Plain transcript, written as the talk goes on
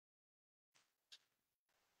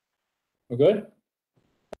We're good?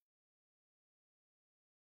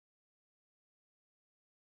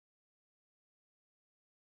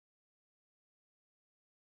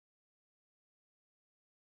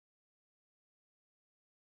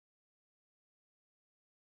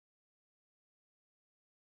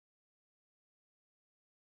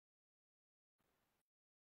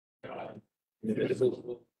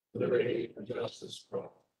 Indivisible, liberty and justice for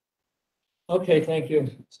all. Okay, thank you.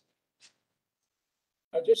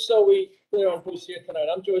 Just so we clear on who's here tonight,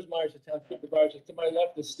 I'm George Myers, the town supervisor. To my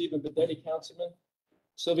left is Stephen Bedetti, councilman.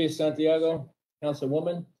 Sylvia Santiago,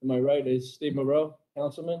 councilwoman. To my right is Steve Moreau,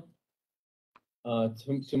 councilman.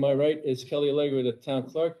 To my right is Kelly Allegri, the town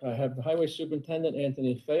clerk. I have the highway superintendent,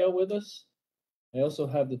 Anthony Feo, with us. I also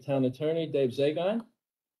have the town attorney, Dave Zagon,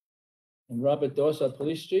 and Robert Doss, our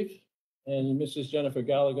police chief, and Mrs. Jennifer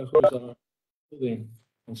Gallagher, who is our building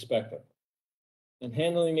inspector. And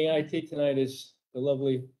handling the IT tonight is the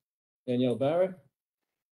lovely Danielle Barrett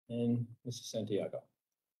and Mrs. Santiago.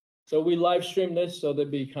 So we live stream this, so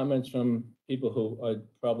there'll be comments from people who are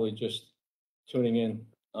probably just tuning in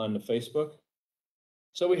on the Facebook.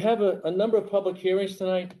 So we have a number of public hearings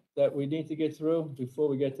tonight that we need to get through before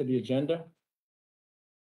we get to the agenda.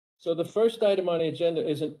 So the first item on the agenda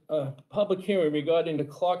is a public hearing regarding the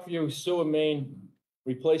Clarkview Sewer Main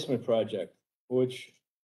Replacement Project, which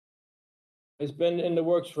has been in the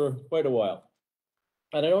works for quite a while.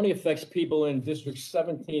 And it only affects people in District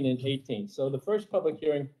 17 and 18. So the first public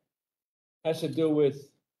hearing has to do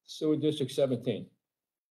with Sewer District 17.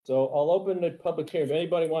 So I'll open the public hearing. If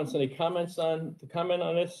anybody wants any comments to comment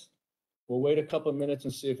on this, we'll wait a couple of minutes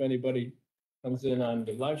and see if anybody comes in on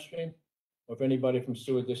the live stream, or if anybody from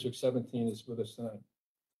Sewer District 17 is with us tonight.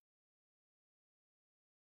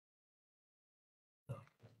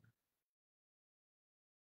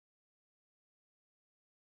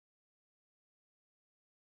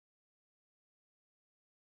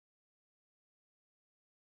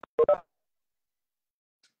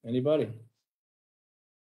 Anybody?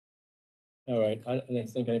 All right, I didn't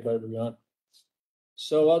think anybody would be on.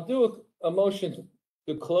 So I'll do a motion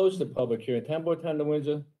to close the public hearing. Town Board, Town of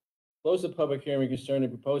Windsor, close the public hearing concerning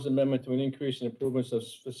the proposed amendment to an increase in improvements of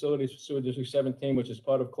facilities for Sewer District 17, which is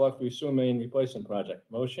part of Clarkview Sewer Main Replacement Project.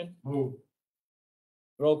 Motion? Move.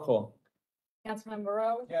 Roll call. Councilman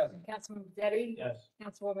Moreau? Yes. Councilman Bedetti? Yes.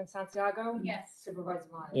 Councilwoman Santiago? Yes. Supervisor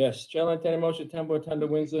Myers? Yes, Chair will entertain a motion, Town Board, Town of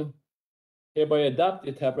Windsor, hereby adopt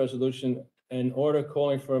the TAP resolution and order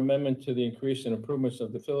calling for amendment to the increase in improvements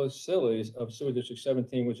of the facilities of Sewer District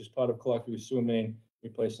 17, which is part of Clarkview Sewer Main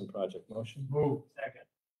Replacement Project. Motion? Move. Second.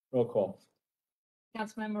 Roll call.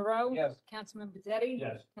 Councilman Moreau? Yes. Councilman Bedetti?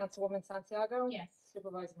 Yes. Councilwoman Santiago? Yes.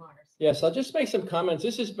 Supervisor Myers? Yes, I'll just make some comments.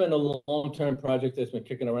 This has been a long-term project that's been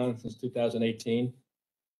kicking around since 2018.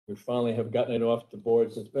 We finally have gotten it off the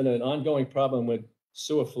boards. It's been an ongoing problem with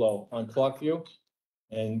sewer flow on Clarkview,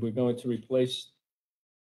 and we're going to replace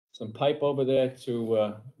some pipe over there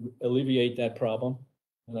to alleviate that problem.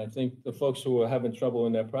 And I think the folks who are having trouble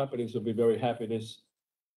in their properties will be very happy this.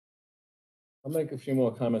 I'll make a few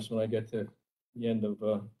more comments when I get to the end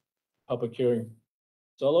of public hearing.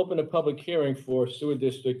 So I'll open a public hearing for Sewer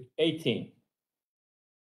District 18.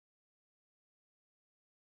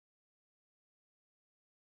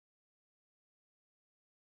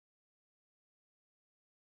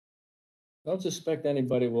 I don't suspect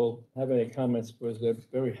anybody will have any comments because they're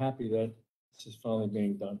very happy that this is finally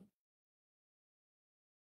being done.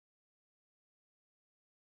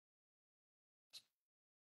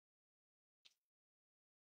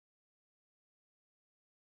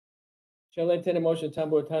 Shall I entertain a motion, Town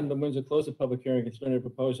Board, Town of Windsor, close the public hearing concerning a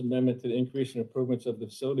proposed amendment to the increase in improvements of the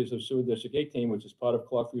facilities of Sewer District 18, which is part of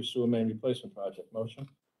Clarkview Sewer Main Replacement Project. Motion?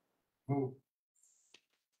 Move.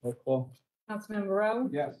 Roll call. Councilman Moreau?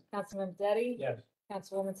 Yes. Councilman Bedetti? Yes.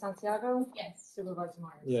 Councilwoman Santiago? Yes. Supervisor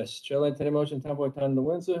Myers? Yes, Chair will entertain a motion, Town Board, Town of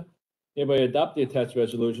Windsor, hereby adopt the attached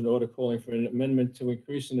resolution order calling for an amendment to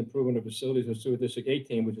increase and improvement of facilities of Sewer District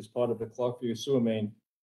 18, which is part of the Clarkview Sewer Main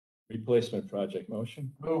Replacement Project.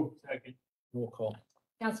 Motion? Move. Second. Roll call.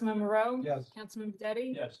 Councilman Moreau? Yes. Councilman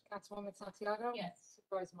Bedetti? Yes. Councilwoman Santiago? Yes.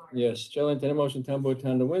 Supervisor Myers? Yes, Chair will entertain a motion, Town Board,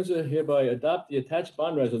 Town of Windsor, hereby adopt the attached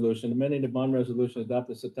bond resolution, amending the bond resolution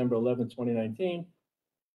adopted September 11, 2019,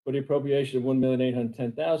 for the appropriation of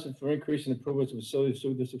 $1,810,000 for increase in improvements of facilities of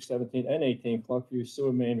Sewer District 17 and 18, Clarkview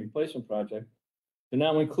Sewer Main Replacement Project, to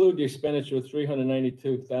now include the expenditure of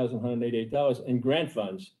 $392,188 in grant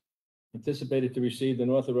funds anticipated to receive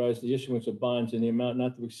and authorize the issuance of bonds in the amount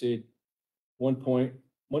not to exceed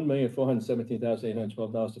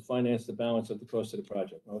 $1,417,812 to finance the balance of the cost of the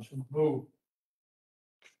project. Motion? Move.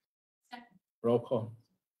 Second. Roll call.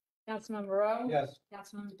 Councilmember Rowe? Yes.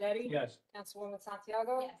 Councilmember Detti? Yes. Councilwoman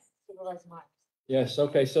Santiago? Yes. Supervisor Myers? Yes,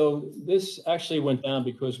 okay, so this actually went down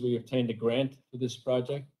because we obtained a grant for this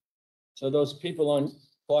project. So those people on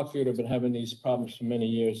Clarkfield have been having these problems for many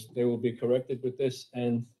years. They will be corrected with this.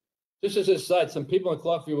 And just as a side, some people in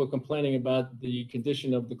Clarkfield were complaining about the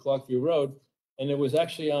condition of the Clarkfield Road. And it was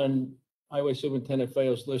actually on Highway Superintendent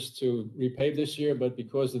Fayo's list to repave this year, but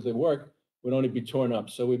because of the work, would only be torn up.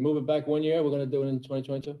 So we move it back 1 year. We're gonna do it in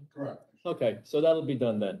 2022? Correct. Okay, so that'll be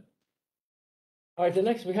done then. All right, the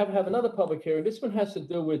next, we have another public hearing. This one has to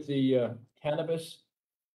do with the cannabis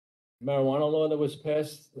marijuana law that was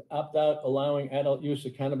passed, opt-out allowing adult use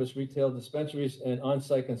of cannabis retail dispensaries and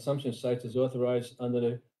on-site consumption sites is authorized under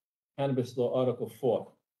the Cannabis Law Article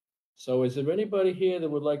 4. So is there anybody here that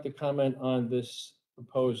would like to comment on this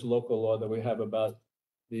proposed local law that we have about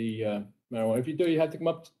the marijuana? If you do, you have to come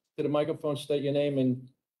up to the microphone, state your name and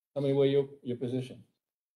tell me where your position.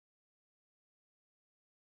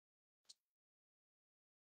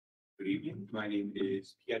 Good evening. My name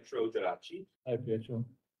is Pietro Geraci, Hi, Pietro.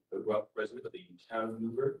 the resident of the town of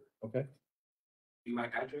Newburgh. Okay, My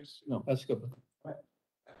address, no, that's good.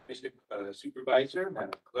 Mr. Supervisor,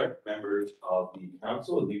 Madam Clerk, members of the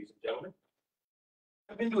council, ladies and gentlemen.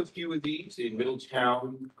 I've been to a few of these in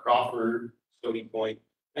Middletown, Crawford, Stony Point.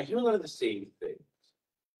 I hear a lot of the same things.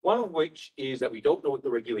 One of which is that we don't know what the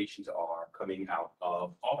regulations are coming out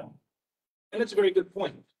of Albany. And that's a very good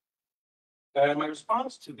point. And my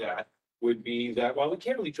response to that would be that while we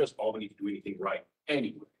can't really trust Albany to do anything right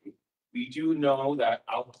anyway, we do know that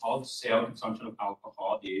alcohol, sale and consumption of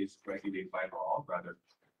alcohol is regulated by law rather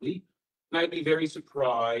strictly. And I'd be very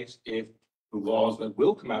surprised if the laws that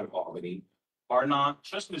will come out of Albany are not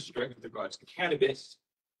just as strict with regards to cannabis,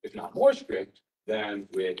 if not more strict than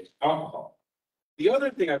with alcohol. The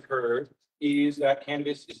other thing I've heard is that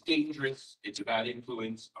cannabis is dangerous. It's a bad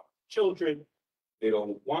influence on children. They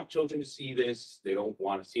don't want children to see this. They don't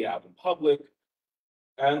want to see it out in public.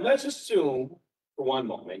 And let's assume for one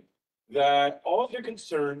moment that all of your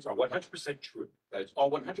concerns are 100% true. That it's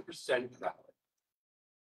all 100% valid.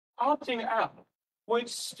 Opting out would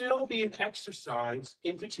still be an exercise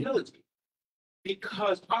in futility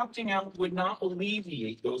because opting out would not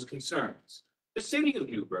alleviate those concerns. The city of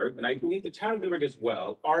Newburgh, and I believe the town of Newburgh as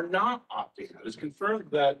well, are not opting out. It's confirmed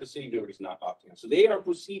that the city of Newburgh is not opting out. So they are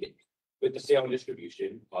proceeding with the sale and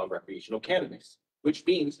distribution of recreational cannabis, which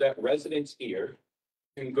means that residents here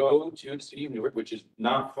can go to the city of Newark, which is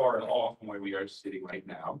not far at all from where we are sitting right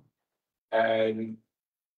now, and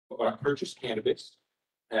purchase cannabis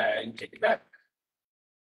and take it back.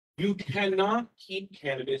 You cannot keep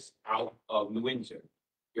cannabis out of New Windsor.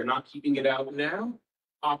 You're not keeping it out now.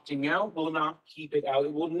 Opting out will not keep it out.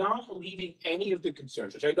 It will not alleviate any of the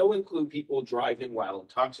concerns, which I know include people driving while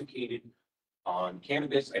intoxicated on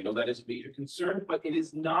cannabis. I know that is a major concern, but it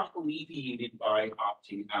is not alleviated by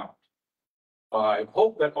opting out. I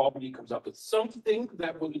hope that Albany comes up with something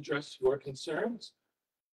that will address your concerns.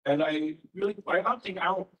 And I really, by opting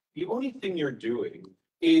out, the only thing you're doing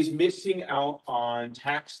is missing out on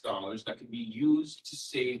tax dollars that can be used to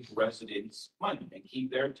save residents money and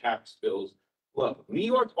keep their tax bills low. New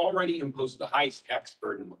York already imposed the highest tax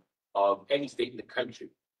burden of any state in the country.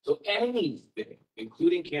 So anything,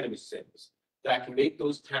 including cannabis sales, that can make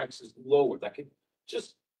those taxes lower, that can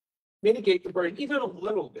just mitigate the burden even a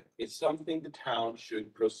little bit, is something the town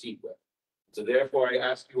should proceed with. So therefore, I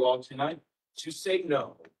ask you all tonight to say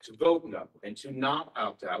no, to vote no, and to not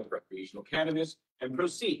opt out of recreational cannabis and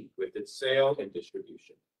proceed with its sale and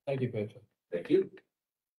distribution. Thank you, Pietro. Thank you.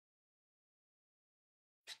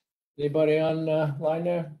 Anybody on line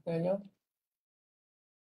there, Danielle?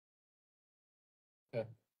 Okay.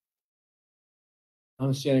 I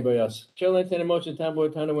don't see anybody else. Chair will entertain a motion, town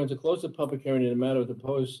board, town of Windsor, to close the public hearing in the matter of the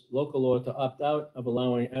proposed local law to opt out of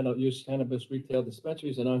allowing adult use cannabis retail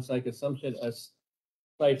dispensaries and on-site consumption as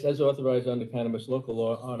sites as authorized under cannabis local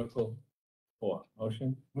law, Article 4.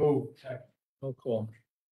 Motion? Move. Second. Roll call.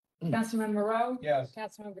 Councilmember Rowe? Yes.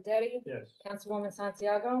 Councilmember Detti? Yes. Councilwoman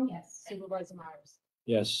Santiago? Yes. Supervisor Myers?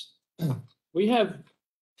 Yes. We have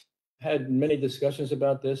had many discussions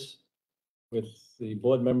about this with the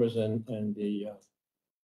board members and the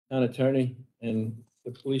town attorney, and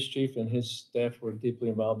the police chief and his staff were deeply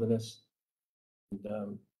involved in this.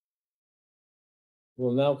 And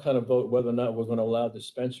we'll now kind of vote whether or not we're going to allow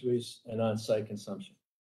dispensaries and on-site consumption.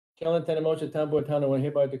 Chair will entertain a motion, town board, town of Windsor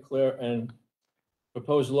hereby declare and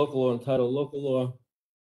propose local law entitled local law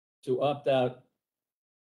to opt out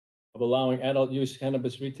of allowing adult use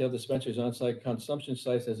cannabis retail dispensaries on-site consumption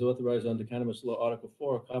sites as authorized under cannabis law Article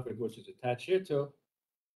 4, a copy of which is attached here to.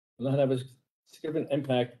 Will not have a significant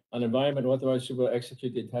impact on environment, authorize supervisor to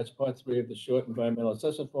execute the attached part 3 of the short environmental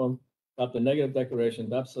assessment form, adopt the negative declaration,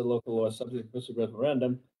 adopts the local law subject to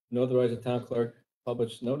referendum, and authorize the town clerk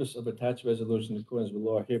publish notice of attached resolution in accordance with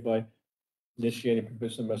law, hereby initiating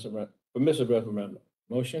permissive referendum.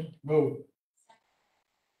 Motion, Move.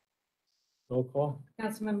 roll call?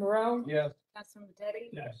 Councilman Moreau. Yes. Councilman Detti.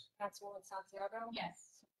 Yes. Councilwoman Santiago.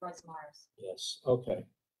 Yes. Supervisor Myers. Yes, okay.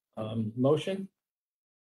 Motion?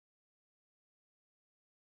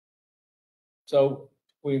 So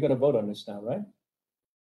we're gonna vote on this now, right?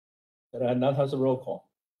 That now has a roll call.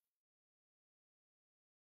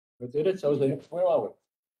 We did it, so where are we?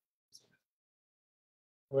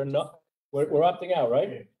 We're not, we're opting out,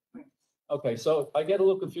 right? Okay, so I get a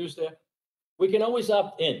little confused there. We can always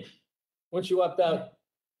opt in, once you opt out.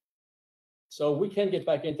 So we can get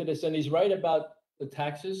back into this, and he's right about the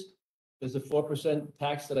taxes. There's a 4%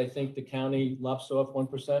 tax that I think the county lops off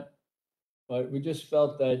 1%. But we just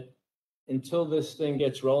felt that until this thing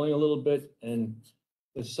gets rolling a little bit and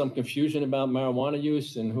there's some confusion about marijuana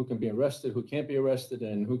use and who can be arrested, who can't be arrested,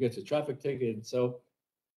 and who gets a traffic ticket. So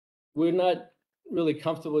we're not really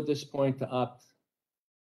comfortable at this point to opt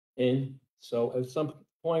in. So at some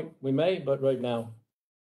point we may, but right now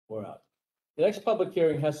we're out. The next public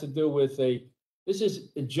hearing has to do with this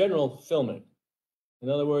is a general filming. In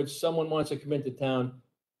other words, someone wants to come into town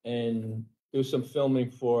and do some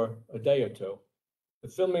filming for a day or two. The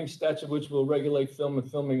filming statute, which will regulate film and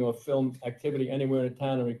filming or film activity anywhere in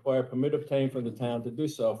town and require permit obtained from the town to do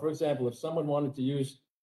so. For example, if someone wanted to use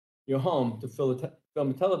your home to film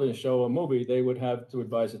a television show or movie, they would have to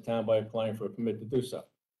advise the town by applying for a permit to do so.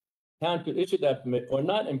 Town could issue that permit or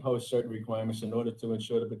not impose certain requirements in order to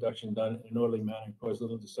ensure the production done in an orderly manner and cause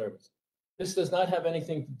little disturbance. This does not have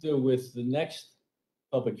anything to do with the next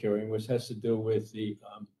public hearing, which has to do with the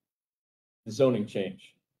zoning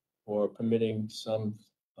change or permitting some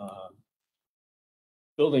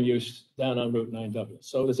building use down on Route 9W.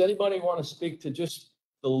 So does anybody want to speak to just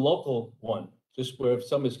the local one, just where if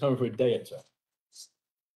somebody's coming for a day or two?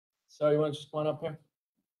 Sorry, you want to just come on up here?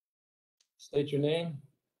 State your name,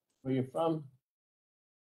 where you're from.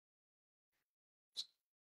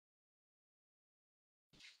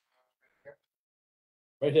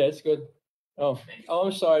 Right here, it's good. Oh,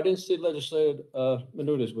 I'm sorry, I didn't see legislative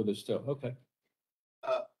Menudas with us too. Okay.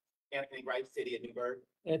 Anthony Wright, City of Newburgh.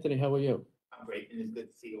 Anthony, how are you? I'm great, and it's good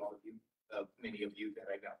to see all of you, many of you that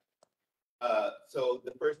I know. So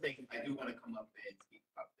the first thing, I do want to come up and speak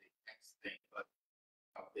about the next thing, but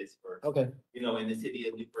about this first. Okay. You know, in the City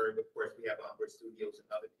of Newburgh, of course, we have Umber Studios and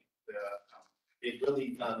other people. They've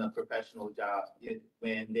really done a professional job.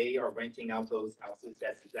 When they are renting out those houses,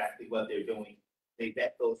 that's exactly what they're doing. They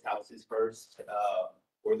vet those houses first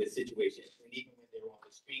for the situation, and even when they're on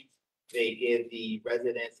the streets, they give the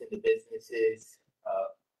residents and the businesses,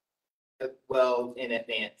 well, in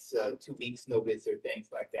advance, 2 weeks notice or things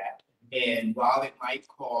like that. And while it might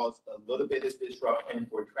cause a little bit of disruption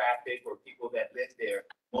for traffic or people that live there,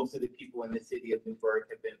 most of the people in the City of Newburgh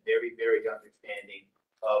have been very, very understanding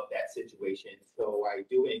of that situation. So I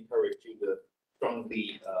do encourage you to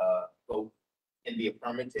strongly vote in the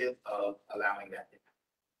affirmative of allowing that to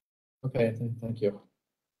happen. Okay, Anthony, thank you.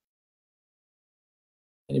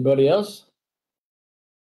 Anybody else?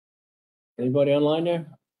 Anybody online there,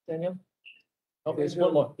 Daniel? Okay, there's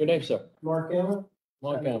one more. Your name, sir? Mark Allen,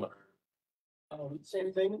 Mark Allen.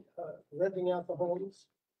 same thing, renting out the homes,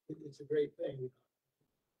 it's a great thing.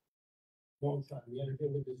 Long time, the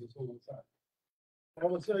entertainment business, a long time. I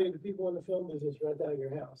will tell you, the people in the film business rent out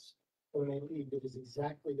your house, when they leave, it is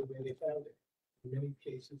exactly the way they found it, in many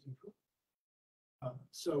cases improved.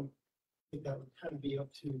 So I think that would kind of be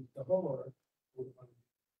up to the homeowner.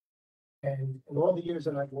 And in all the years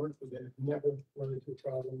that I've worked with it, I've never run into a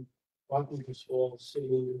problem, walking through Falls,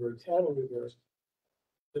 sitting in River, town in River.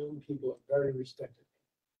 Film people are very respected.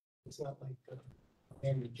 It's not like,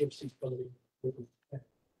 and the gypsy company. I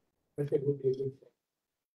think it would be a good thing.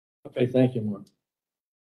 Okay, thank you, Mark.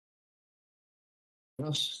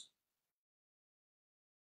 Yes.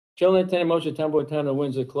 Chair will entertain a motion, Town Board, Town of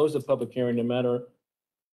Windsor, close the public hearing, no matter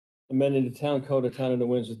amending the town code of Town of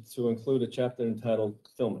Windsor to include a chapter entitled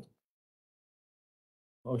filming.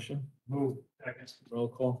 Motion, Move. Second. roll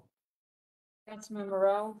call. Councilman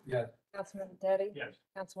Moreau. Yes. Councilman Detti. Yes.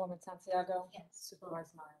 Councilwoman Santiago. Yes.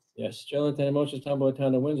 Supervisor Myers. Yes, Chair will entertain a motion, Town Board,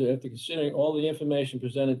 Town of Windsor, after considering all the information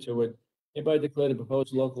presented to it, hereby declare the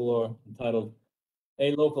proposed local law entitled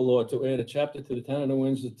a local law to add a chapter to the Town of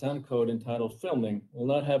Windsor Town Code entitled filming will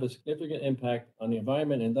not have a significant impact on the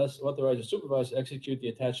environment and thus authorize the supervisor to execute the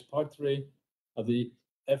attached part 3 of the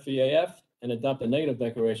FEAF and adopt a negative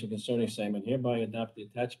declaration concerning same and hereby adopt the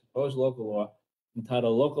attached proposed local law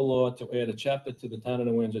entitled Local Law to add a chapter to the Town of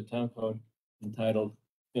New Windsor Town Code entitled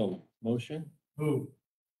Film. Motion, Move.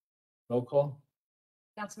 roll call?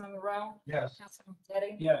 Councilman Moreau, Yes. Councilman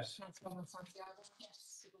Detti. Yes. Councilwoman Santiago.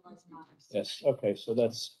 Yes. Supervisor Myers. Yes, okay, so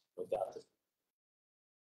that's adopted.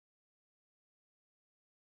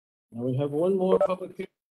 Now we have one more public hearing.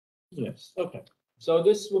 Yes, okay. So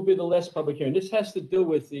this will be the last public hearing. This has to do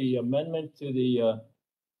with the amendment to the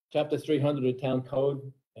chapter 300 of Town Code,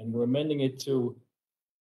 and we're amending it to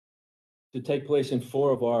take place in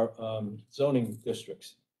 4 of our zoning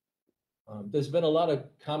districts. There's been a lot of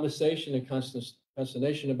conversation and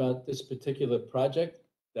consternation about this particular project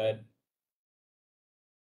that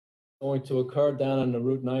going to occur down on the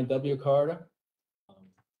Route 9W corridor.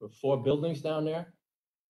 For 4 buildings down there.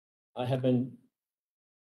 I have been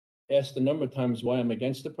asked a number of times why I'm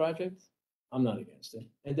against the project. I'm not against it,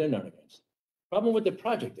 and they're not against it. Problem with the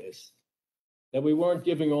project is that we weren't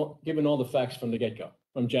given all the facts from the get-go,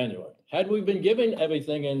 from January. Had we been given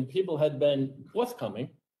everything and people had been forthcoming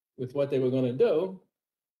with what they were gonna do,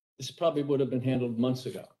 this probably would have been handled months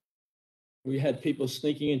ago. We had people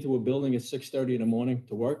sneaking into a building at 6:30 in the morning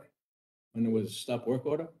to work when there was a stop work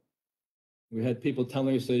order. We had people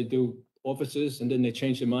telling us they do offices and then they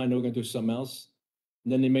change their mind, they were gonna do something else.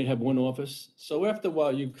 And then they may have one office. So after a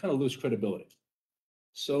while, you kind of lose credibility.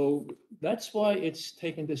 So that's why it's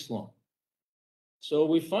taken this long. So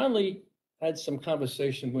we finally had some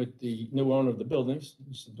conversation with the new owner of the buildings,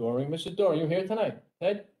 Mr. Doring. Mr. Doring, you here tonight?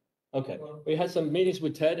 Ted? Okay, we had some meetings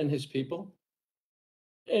with Ted and his people.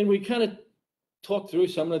 And we kind of talked through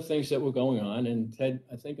some of the things that were going on, and Ted,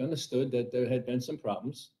 I think, understood that there had been some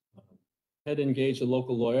problems. Ted engaged a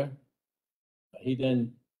local lawyer. He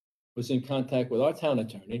then was in contact with our town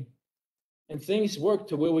attorney, and things worked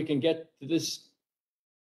to where we can get to this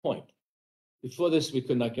point. Before this, we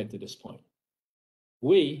could not get to this point.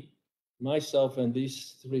 We, myself and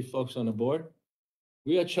these 3 folks on the board,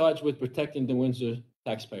 we are charged with protecting the Windsor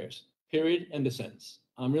taxpayers, period, end of sentence.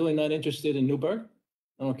 I'm really not interested in Newburgh.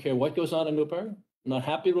 I don't care what goes on in Newburgh. I'm not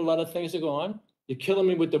happy with a lot of things that go on. You're killing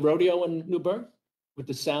me with the rodeo in Newburgh, with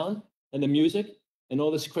the sound and the music and all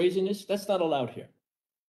this craziness. That's not allowed here.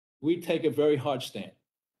 We take a very hard stand.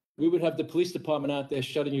 We would have the police department out there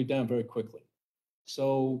shutting you down very quickly.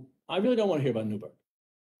 So I really don't want to hear about Newburgh.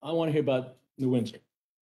 I want to hear about New Windsor.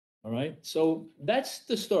 All right, so that's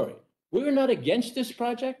the story. We're not against this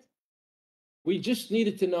project. We just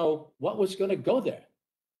needed to know what was going to go there.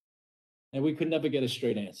 And we could never get a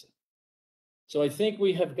straight answer. So I think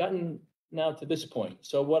we have gotten now to this point.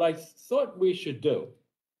 So what I thought we should do,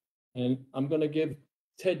 and I'm going to give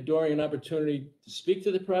Ted Doring an opportunity to speak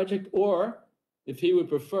to the project, or if he would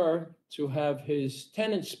prefer to have his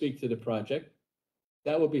tenants speak to the project,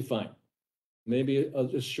 that would be fine. Maybe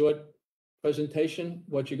a short presentation,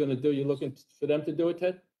 what you're going to do. You're looking for them to do it,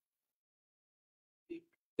 Ted?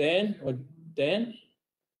 Dan or Dan?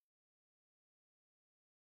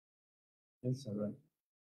 That's all right.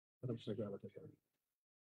 What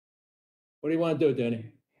do you want to do, Danny?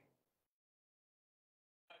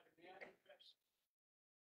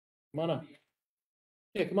 Come on up.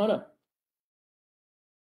 Yeah, come on up.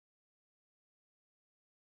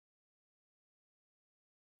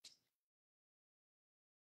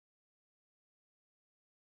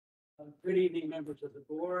 Good evening, members of the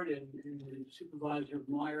board and Supervisor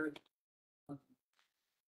Meyer.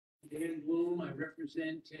 Dan Bloom, I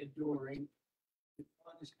represent Ted Doring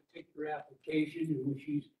on this particular application in which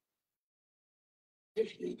he's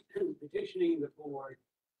petitioning the board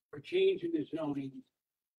for change in the zoning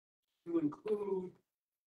to include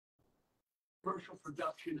commercial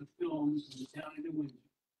production of films in the town of New Windsor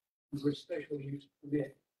for a special use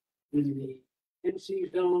permit in the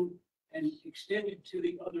NC zone and extended to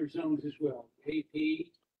the other zones as well, AP,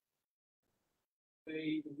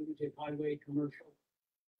 the limited highway commercial,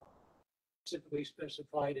 specifically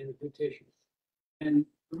specified in the petition. And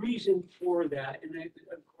the reason for that, and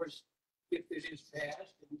of course, if it is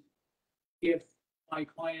passed, and if my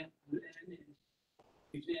client then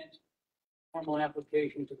presents formal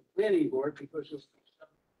application to the planning board because of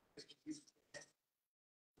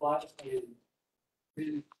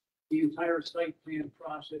then the entire site plan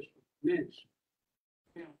process will commence.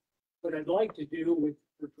 Now, what I'd like to do with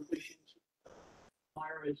the permission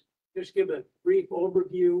is just give a brief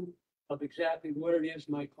overview of exactly what it is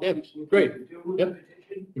my clients looking great. to do with Yep. the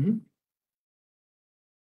petition. Mhm.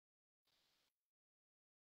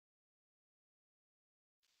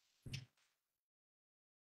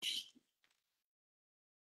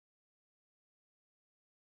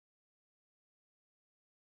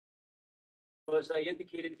 As I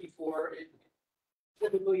indicated before,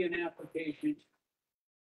 typically an application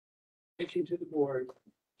petition to the board,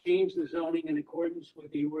 change the zoning in accordance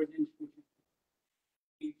with the ordinance which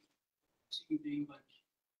is receiving much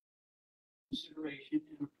consideration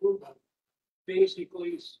and approval.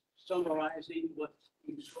 Basically summarizing what's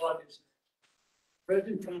being sought is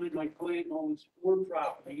present time, my client owns 4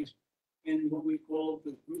 properties in what we call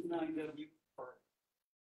the Route 9W Park.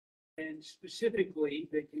 And specifically,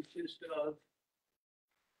 they consist of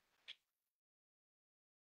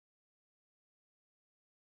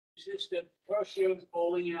Crossroads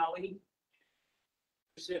Bowling Alley,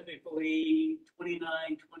 specifically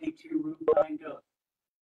 2922 Route 9W.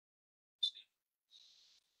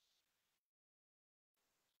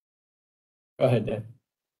 Go ahead, Dan.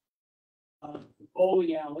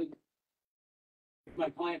 Bowling alley. My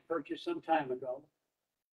client purchased some time ago.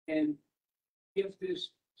 And if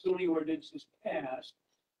this zoning ordinance is passed,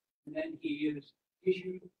 then he is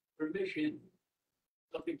issued permission,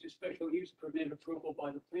 subject to special use permit approval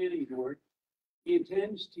by the planning board. He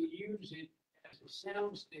intends to use it as a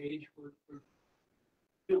sound stage for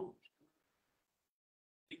films.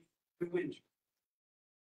 In Windsor.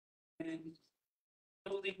 And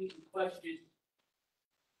building in question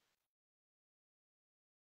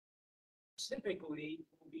specifically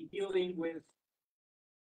will be dealing with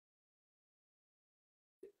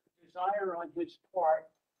the desire on his part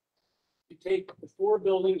to take the 4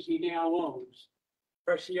 buildings he now owns,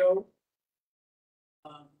 Precio,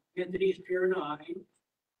 Entities Pier 9,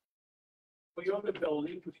 Toyota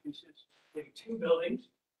Building, which consists of 2 buildings,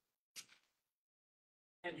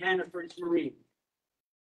 and Hannaford's Marine.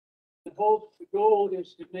 The goal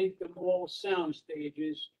is to make them all sound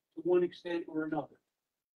stages to one extent or another.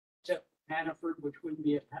 Except Hannaford, which wouldn't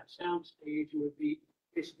be a sound stage, it would be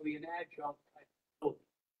basically an adjunct type building.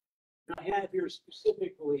 And I have here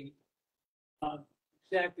specifically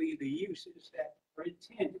exactly the uses that are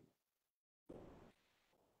intended.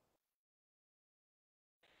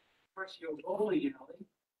 Precio Bowling Alley,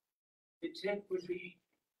 intent would be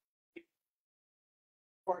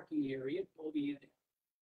parking area, bowling in it.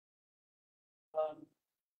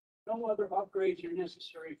 No other upgrades are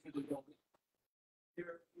necessary for the building.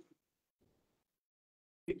 There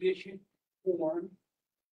condition, form,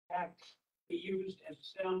 act, be used as a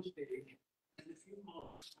sound stage, and a few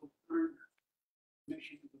months will earn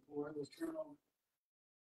permission to the board will turn over.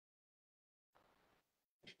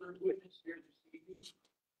 Expert witness here this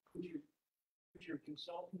evening, which your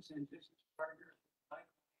consultants and business partners, like,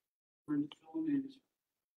 for the film industry,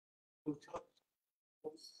 will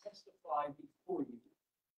testify before you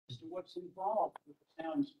as to what's involved with the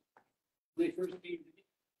sounds when they first came to the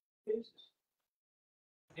business.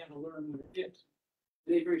 You had to learn what it is.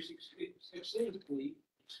 They very succinctly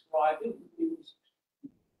describe it.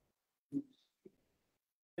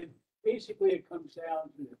 And basically, it comes down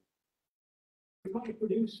to you're going to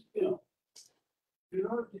produce film. In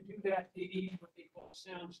order to do that, they need what they call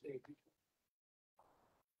sound stage.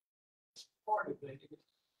 Part of it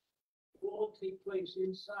will all take place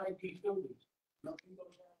inside these buildings. Nothing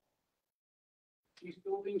goes out. These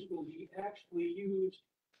buildings will be actually used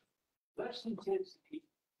less intensity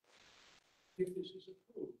if this is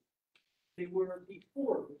approved. They were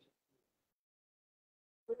before this.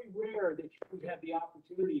 Very rare that you would have the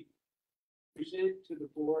opportunity to present to the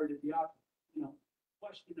board the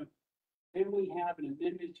question of, can we have an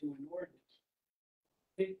amendment to an ordinance?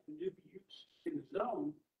 Take the new use in the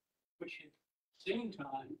zone, which at the same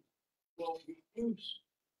time will reduce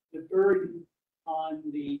the burden on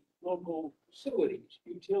the local facilities,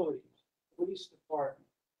 utilities, police department,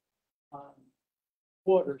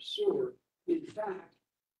 water, sewer. In fact,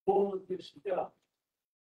 all of this stuff,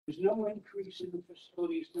 there's no increase in the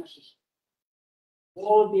facilities necessary.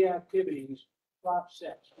 All of the activities, crop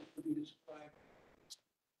sets, which will be described,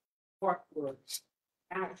 park work,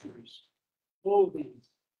 actors, clothing,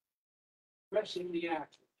 dressing the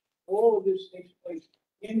actors, all of this takes place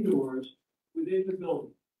indoors within the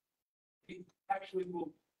building. It actually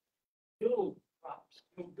will build props,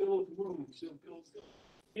 they'll build rooms, they'll build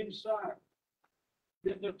inside.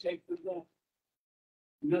 Then they'll take them down.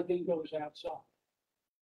 Nothing goes outside.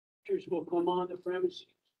 Actors will come on the premises.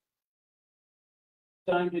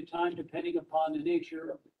 Time to time, depending upon the nature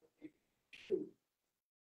of the shoot.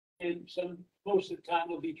 And most of the time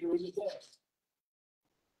will be during the day.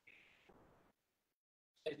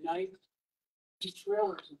 At night, the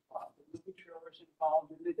trailers involved, the movie trailers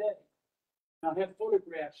involved in the day. Now, I have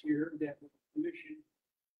photographs here that were commissioned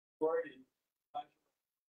for it.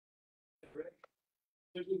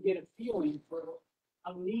 So you get a feeling for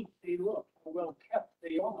how neat they look, how well kept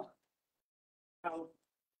they are, how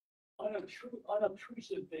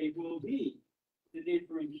unobtrusive they will be to the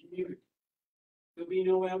neighboring community. There'll be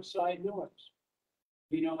no outside noise,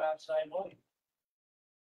 be no outside light.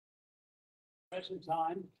 Present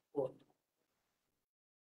time, or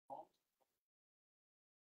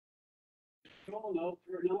you all know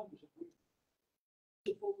for now,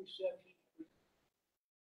 simple reception.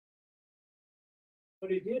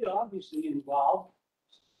 But it did obviously involve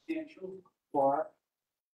substantial bar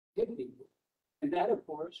activity. And that, of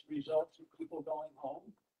course, results in people going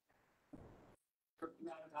home.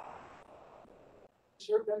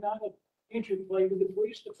 Certain amount of interplay with the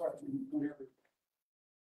police department whenever.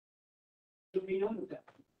 There'll be none of that.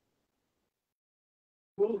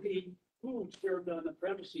 Will be food served on the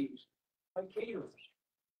premises by caterers.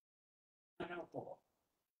 Not alcohol.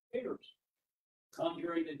 Caterers come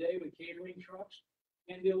during the day with catering trucks,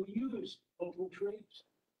 and they'll use local trades.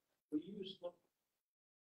 They'll use local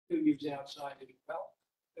unions outside of it. Well,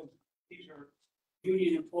 these are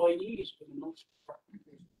union employees for the most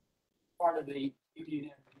part of the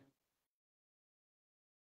union.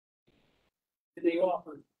 And they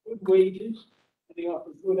offer good wages, and they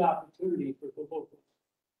offer good opportunity for the local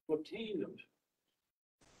to obtain those.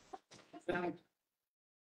 In fact,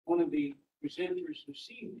 one of the presenters this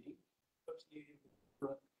evening was the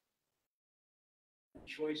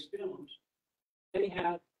Choice Films. They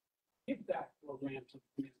have give back programs.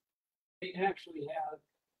 They actually have a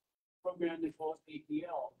program they call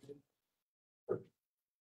APL.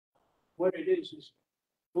 What it is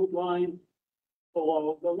food line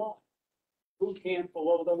below the line, food camp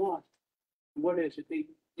below the line. What is it? They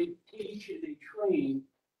teach and they train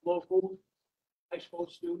local high school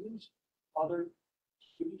students, other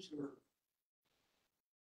students who are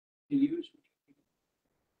to use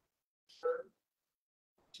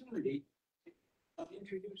opportunity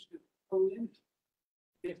introduced to film industry.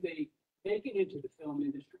 If they make it into the film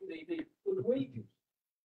industry, they make good wages.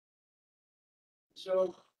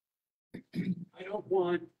 So I don't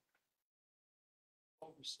want to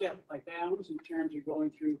overstep my bounds in terms of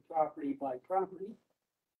going through property by property.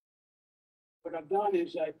 What I've done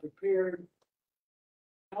is I prepared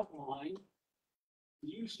outline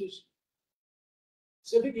uses,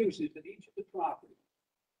 civic uses of each of the property,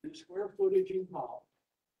 the square footage involved.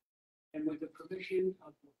 And with the permission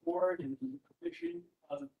of the board and the permission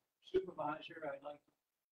of supervisor, I'd like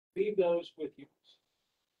to leave those with you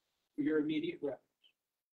for your immediate reference.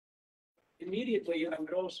 Immediately, I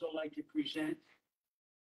would also like to present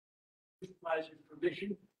supervisor's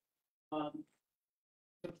permission,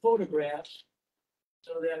 the photographs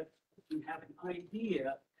so that you have an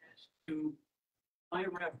idea as to my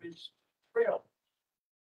reference trail.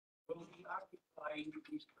 Will be occupying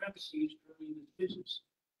these premises during the business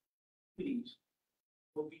meetings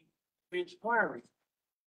will be transpiring.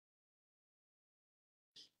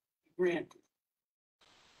 Granted.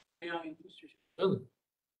 And I, Mr. Really?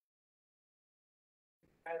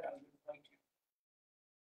 I would like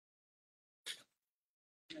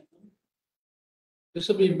to. This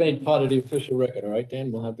will be made part of the official record, all right,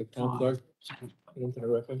 Dan? We'll have the town clerk put into the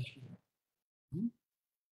record.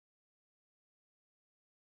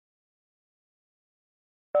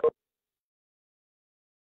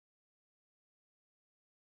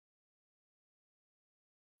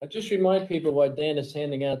 I just remind people while Dan is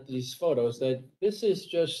handing out these photos that this is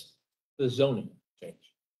just the zoning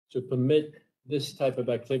change to permit this type of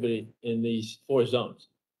activity in these 4 zones.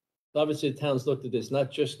 Obviously, the town's looked at this, not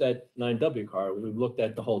just that 9W car, we've looked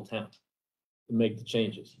at the whole town to make the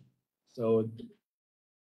changes. So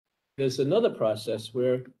there's another process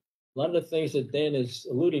where a lot of the things that Dan is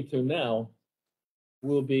alluding to now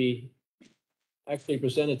will be actually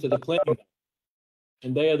presented to the planning board.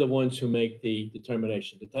 And they are the ones who make the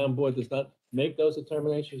determination. The town board does not make those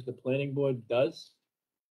determinations, the planning board does.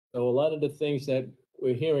 So a lot of the things that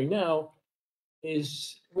we're hearing now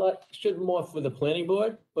is should more for the planning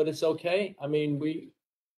board, but it's okay. I mean,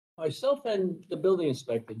 myself and the building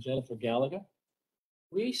inspector, Jennifer Gallagher,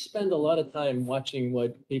 we spend a lot of time watching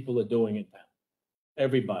what people are doing in town.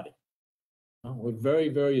 Everybody. We're very,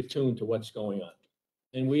 very attuned to what's going on.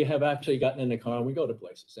 And we have actually gotten in the car and we go to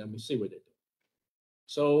places and we see what they do.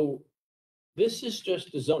 So this is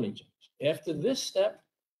just the zoning change. After this step,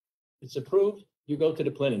 it's approved, you go to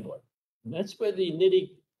the planning board. And that's where the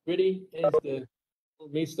nitty gritty is,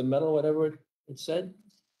 meets the metal, whatever it said.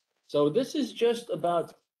 So this is just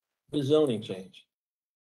about the zoning change.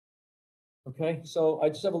 Okay, so I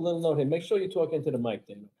just have a little note here. Make sure you talk into the mic,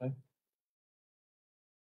 Dan, okay?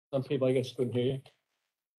 Some people, I guess, couldn't hear you.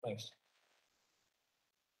 Thanks.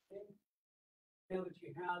 Now that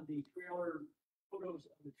you have the trailer, photos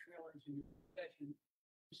of the trailers in your possession,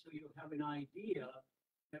 so you'll have an idea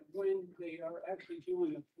that when they are actually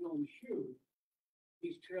doing a film shoot,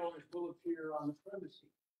 these trailers will appear on the premises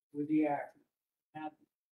with the actors.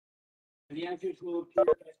 And the actors will appear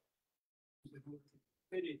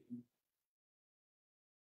fitted and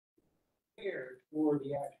prepared for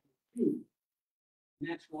the actual shoot. And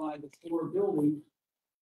that's why the four buildings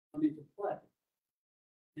come into play.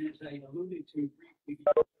 And as I alluded to briefly,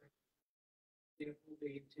 therefore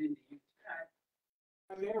they intend to use that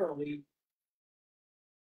primarily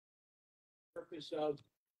purpose of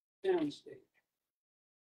soundstage.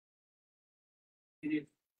 And if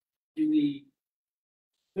in the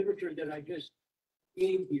literature that I just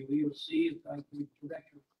gave you, you'll see if I can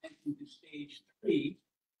direct your attention to stage 3,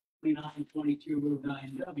 2922 Route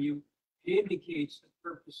 9W, it indicates the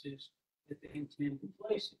purposes that they intend to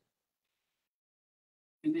place it.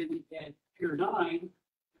 And then at Pier 9,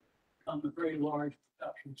 a very large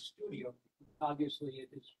production studio. Obviously, it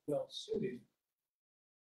is well suited.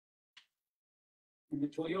 In the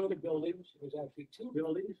Toyota buildings, there's actually 2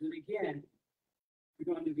 buildings, and again,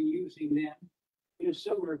 we're going to be using them in a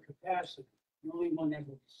similar capacity. The only one that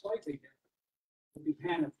will be slightly different will be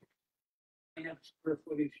Hannaford. And have square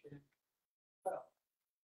footage and well.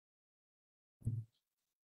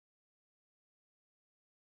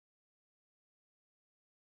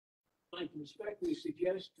 I'd like to respectfully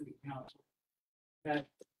suggest to the council that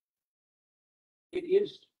it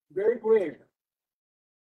is very rare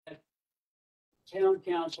that town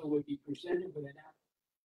council would be presented with an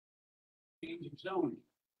change of zoning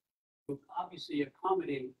to obviously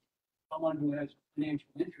accommodate someone who has financial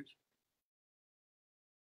interest.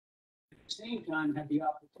 At the same time, have the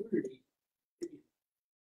opportunity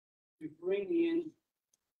to bring in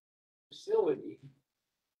facility,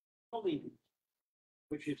 building,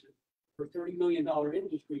 which is for $30 million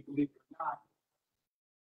industry, believe it or not.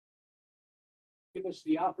 Give us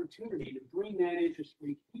the opportunity to bring that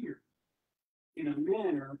industry here in a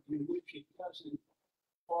manner in which it doesn't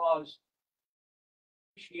cause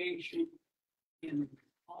appreciation in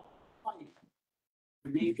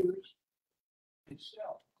the neighbors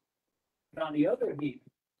itself. But on the other hand,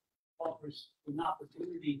 offers an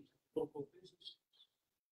opportunity to local businesses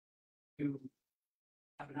to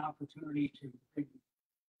have an opportunity to bring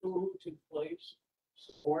food to the place,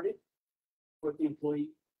 support it, for the employee,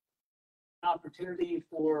 an opportunity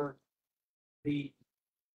for the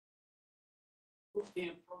food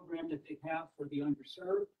stamp program that they have for the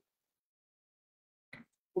underserved,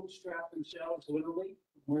 bootstrap themselves literally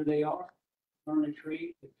where they are, learn a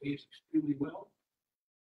trade that pays extremely well,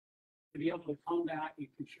 to be able to come back and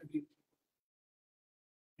contribute.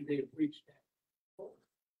 And they have reached that goal.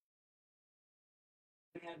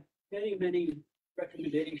 I have many, many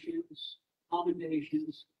recommendations,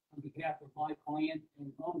 commendations on behalf of my client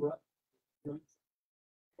and Umbra.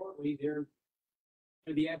 Shortly, they're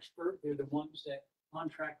the expert. They're the ones that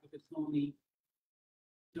contract with the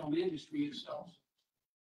film industry itself.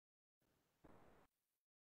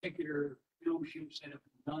 Particular film shoots that have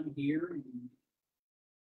been done here,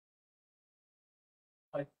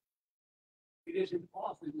 but it isn't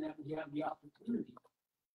often that we have the opportunity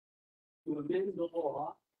to amend the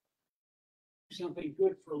law, do something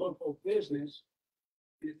good for local business,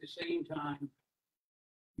 and at the same time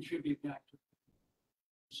contribute back to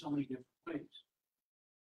so many different ways.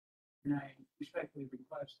 And I respectfully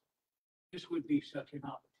request this would be such an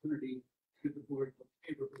opportunity to the board of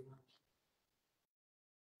favorably.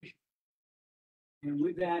 And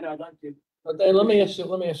with that, I'd like to. Dan, let me ask you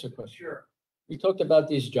a question. Sure. You talked about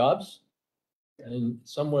these jobs, and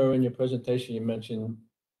somewhere in your presentation, you mentioned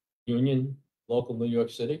union, local New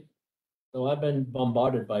York City. So I've been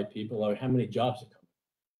bombarded by people on how many jobs are coming.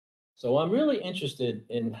 So I'm really interested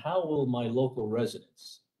in how will my local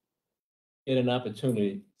residents get an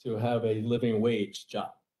opportunity to have a living wage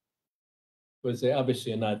job? Because they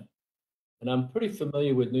obviously are not, and I'm pretty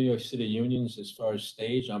familiar with New York City unions as far as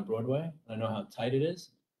stage on Broadway. I know how tight it is,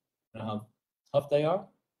 I know how tough they are.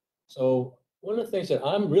 So one of the things that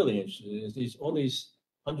I'm really interested in is all these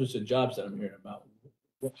hundreds of jobs that I'm hearing about,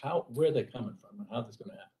 where they're coming from and how this is going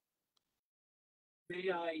to happen.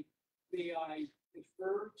 May I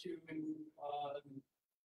defer to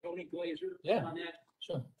Tony Glazer Yeah. on that?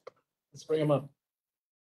 Sure. Let's bring him up.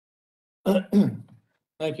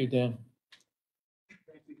 Thank you, Dan.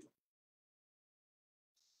 Thank you.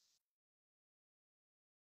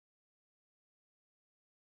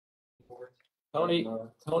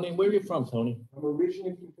 Tony, where are you from, Tony? I'm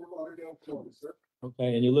originally from Fort Lauderdale, Florida, sir.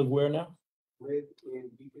 Okay, and you live where now? Live in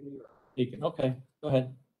Beacon, New York. Beacon. Okay, go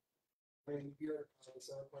ahead. I'm here on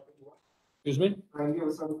Summer Property One. Excuse me? I'm here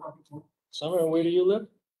with Summer Property One. Summer, where do you live?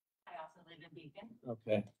 I also live in Beacon.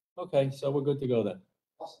 Okay, okay, so we're good to go then.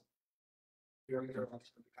 Awesome. Here I'm here on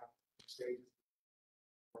the stage.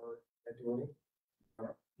 doing.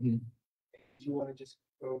 Hmm. Do you want to just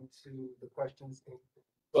go to the questions?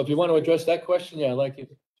 Well, if you want to address that question, yeah, I'd like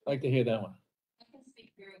to hear that one. I can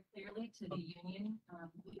speak very clearly to the union.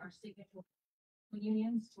 Our signature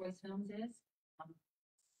unions, Choice Films is.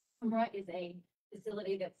 Umbra is a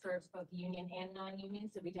facility that serves both union and non-union,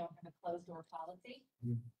 so we don't have a closed door policy.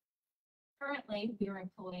 Mhm. Currently, we are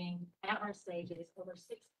employing at our stages over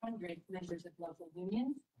 600 members of local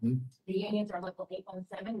unions. Mhm. The unions are local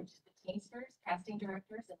 817, which is the Teamsters, casting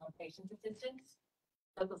directors, and locations assistants.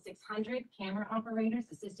 Local 600, camera operators,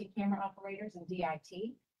 assistant camera operators, and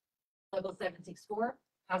DIT. Local 764,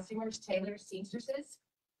 costumers, tailors, seamstresses.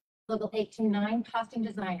 Local 829, costume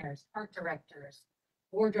designers, art directors,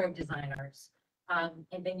 wardrobe designers. And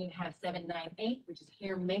then you have 798, which is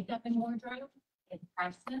hair, makeup, and wardrobe, and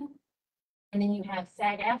craftsmen. And then you have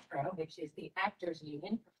SAG-AFTRA, which is the actors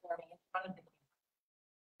union performing in front of the camera.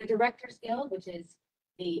 The Directors Guild, which is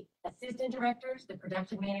the assistant directors, the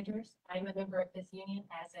production managers. I'm a member of this union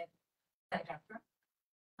as a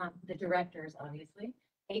SAG-AFTRA. The directors, obviously,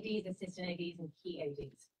 ADs, assistant ADs, and key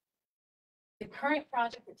ADs. The current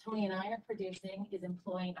project that Tony and I are producing is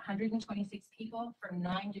employing 126 people from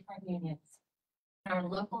 9 different unions. Our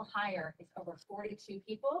local hire is over 42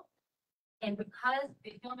 people. And because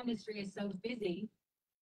the film industry is so busy,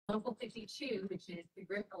 Local 52, which is the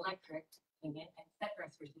Grip Electric Union and Set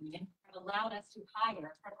Dressers Union, have allowed us to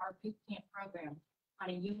hire from our boot camp program on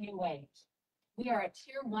a union wage. We are a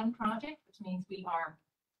tier 1 project, which means we are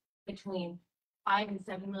between $5 and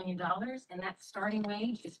 $7 million, and that starting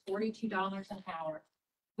wage is $42 an hour.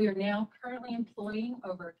 We are now currently employing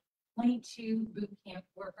over 22 boot camp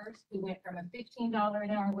workers who went from a $15 an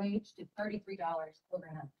hour wage to $33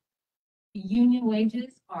 overnight. The union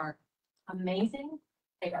wages are amazing.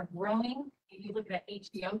 They are growing. If you look at that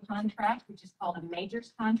HBO contract, which is called a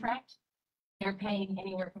majors contract, they're paying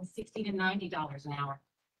anywhere from $60 to $90 an hour.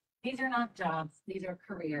 These are not jobs, these are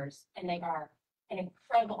careers, and they are an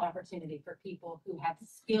incredible opportunity for people who have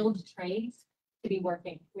skilled trades to be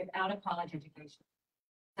working without a college education.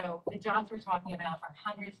 So the jobs we're talking about are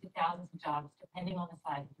hundreds of thousands of jobs, depending on the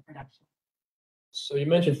size of the production. So you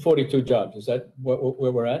mentioned 42 jobs. Is that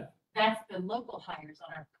where we're at? That's the local hires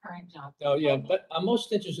on our current job. Oh, yeah, but I'm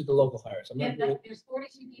most interested in the local hires. I'm Yeah, not really, there's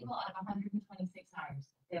 42 people out of 126 hires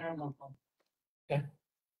that are local.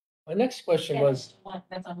 my next question Yeah, was,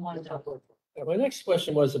 that's on one job. my next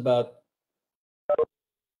question was about,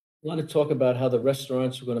 a lot of talk about how the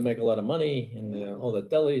restaurants are going to make a lot of money and all the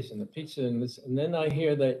delis and the pizza and this, and then I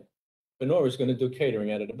hear that Benora is going to do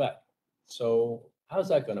catering out of the back. So how's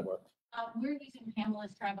that going to work? We're using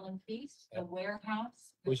Pamela's Travel and Feast, the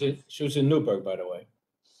warehouse. She was in Newburgh, by the way,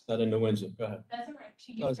 not in New Windsor. Go ahead. That's all right.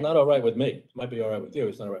 She No, it's used not to- all right with me. It might be all right with you.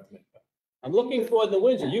 It's not all right with me. I'm looking for the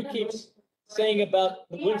Windsor. You keep saying about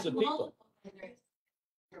the We have Windsor people. multiple vendors.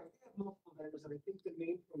 Yeah, we have multiple vendors, and I think the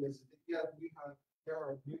main thing is, that, yeah, there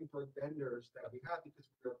are Newburgh vendors that we have because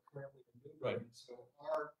we're currently in Newburgh. Right. And so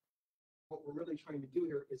what we're really trying to do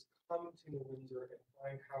here is come to New Windsor and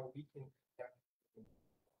find how we can connect with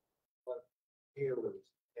caterers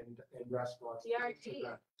and restaurants. DRG,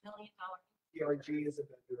 $1 million. DRG is a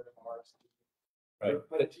vendor of ours. Right.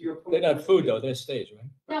 But to your point. They're not food though. They're stage, right?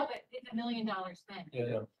 No, but it's $1 million spent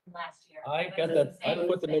Yeah. from last year. I That's got the that. I same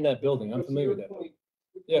put them in that building. I'm But to familiar with your that. point-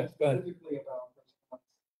 Yeah, go ahead. Specifically about restaurants,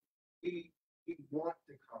 we want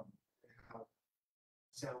to come and have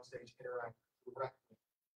soundstage interact directly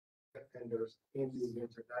with vendors in New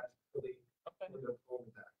Windsor. That's really, we look forward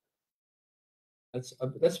to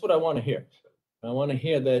that. That's what I want to hear. I want to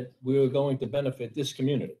hear that we're going to benefit this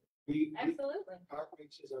community. Absolutely.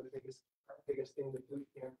 Outreaches are our biggest thing that boot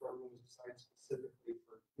camp programs designed specifically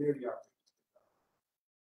for community outreach.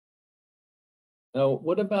 Now,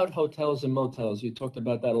 what about hotels and motels? You talked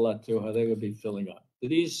about that a lot too, how they would be filling up. Do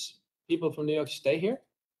these people from New York stay here?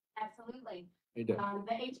 Absolutely. They do. The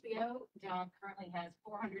HBO job currently has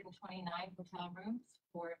 429 hotel rooms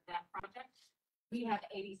for that project. We have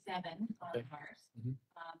 87 on Okay. ours. Mhm.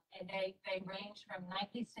 And they range from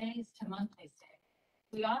nightly stays to monthly stays.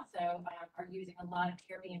 We also are using a lot of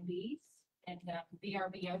Airbnbs and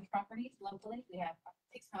VRBO properties locally. We have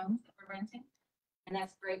 6 homes that we're renting. And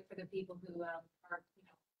that's great for the people who are,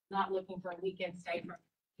 not looking for a weekend stay from.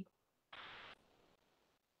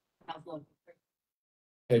 House local.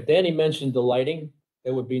 Okay, Danny mentioned the lighting.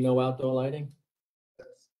 There would be no outdoor lighting?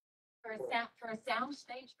 That's For a sound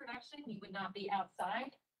stage production, you would not be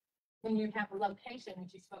outside. When you have a location,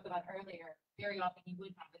 which you spoke about earlier, very often you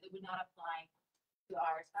would have, but it would not apply to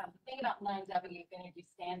ours. The thing about Line W, if you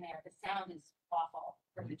stand there, the sound is awful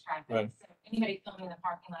from the traffic. Right. So anybody filming in the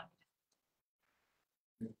parking lot,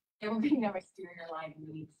 there will be no exterior lighting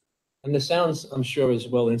needs. And the sounds, I'm sure, is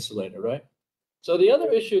well insulated, right? So the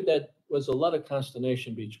other issue that was a lot of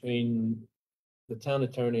consternation between the town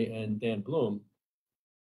attorney and Dan Bloom,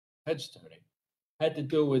 head's attorney, had to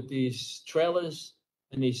do with these trailers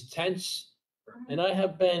and these tents. And I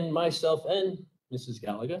have been, myself and Mrs.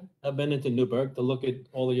 Gallagher, have been into Newburgh to look at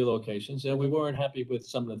all of your locations, and we weren't happy with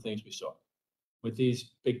some of the things we saw. With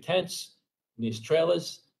these big tents, and these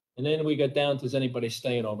trailers, and then we got down to, is anybody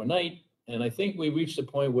staying overnight? And I think we reached a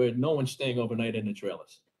point where no one's staying overnight in the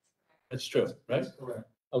trailers. That's true, right? That's correct.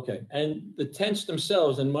 Okay, and the tents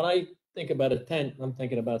themselves, and when I think about a tent, I'm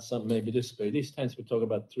thinking about something maybe this big. These tents, we're talking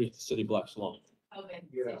about 3 city blocks long. COVID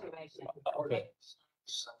Yeah. situation. Okay.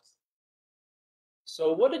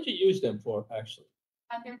 So what did you use them for, actually?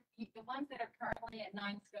 The ones that are currently at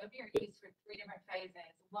 9 Scobie are used for 3 different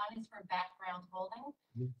phases. One is for background holding.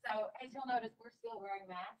 Mhm. So as you'll notice, we're still wearing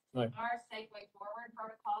masks. Right. Our safe way forward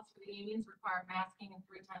protocols for the unions require masking and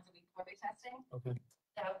 3 times a week COVID testing. Okay.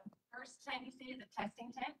 So first tent you see is a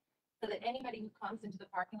testing tent, so that anybody who comes into the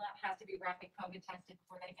parking lot has to be rapid COVID tested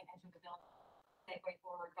before they can enter the building. Safe way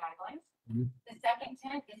forward guidelines. Mhm. The second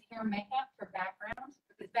tent is hair makeup for background,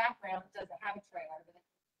 because background doesn't have a trailer, but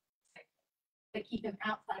it's to keep them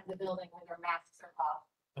outside the building when their masks are off.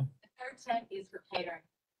 The third tent is for catering.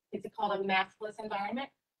 It's called a maskless environment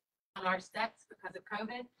on our sets because of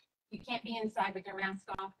COVID. You can't be inside with your mask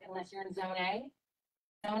off unless you're in zone A.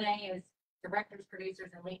 Zone A is directors,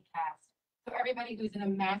 producers, and lead cast. So everybody who's in a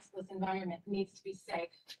maskless environment needs to be safe,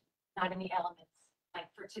 not in the elements. Like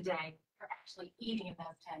for today, for actually eating in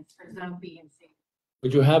those tents for zone B and C.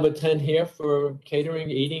 Would you have a tent here for catering,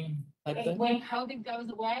 eating type And thing? when COVID goes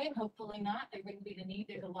away, hopefully not, there wouldn't be the need.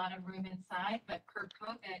 There's a lot of room inside, but per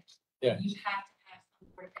COVID, Yeah. you have to have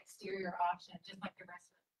some sort of exterior option, just like the rest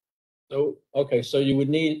of So, okay, so you would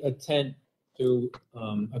need a tent to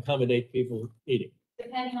accommodate people eating. it.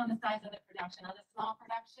 Depending on the size of the production. On a small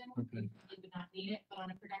production, Okay. you probably would not need it, but on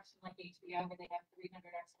a production like HBO, where they have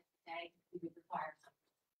 300 extras a day, we would require something.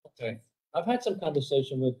 Okay. I've had some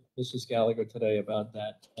conversation with Mrs. Gallagher today about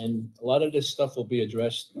that, and a lot of this stuff will be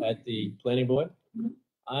addressed at the planning board.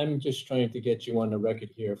 I'm just trying to get you on the record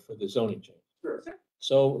here for the zoning change. Sure.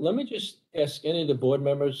 So let me just ask any of the board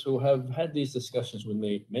members who have had these discussions with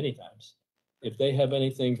me many times, if they have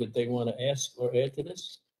anything that they want to ask or add to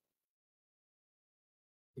this.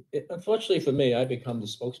 Unfortunately for me, I become the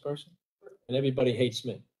spokesperson and everybody hates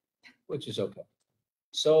me, which is okay.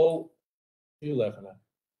 So, you laughing at?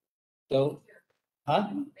 So, huh?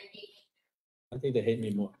 I think they hate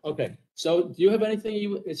me more. Okay, so do you have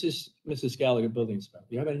anything it's just Mrs. Gallagher, building inspector.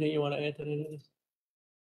 Do you have anything you want to add to any of this?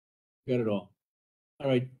 Got it all. All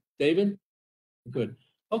right, David? Good.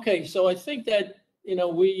 Okay, so I think that,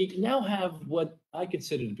 we now have what I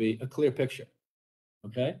consider to be a clear picture.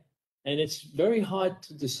 Okay? And it's very hard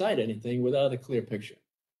to decide anything without a clear picture.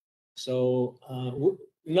 So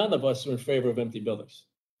none of us are in favor of empty buildings.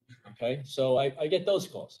 Okay, so I get those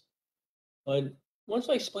calls. But once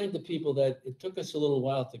I explained to people that it took us a little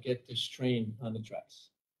while to get this train on the tracks,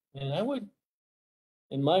 and I would,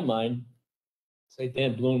 in my mind, say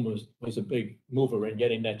Dan Bloom was a big mover in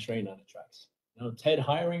getting that train on the tracks. Ted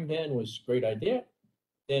hiring Dan was a great idea.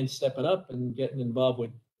 Dan stepping up and getting involved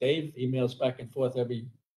with Dave, emails back and forth every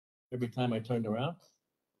time I turned around.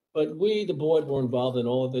 But we, the board, were involved in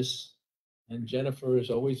all of this, and Jennifer is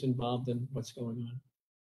always involved in what's going on.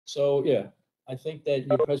 So, yeah, I think that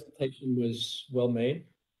your presentation was well made,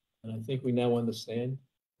 and I think we now understand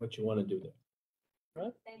what you want to do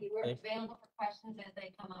there. Thank you. We're Thank available for questions as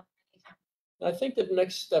they come up anytime. I think the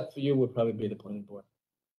next step for you would probably be the planning board.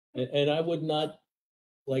 And I would not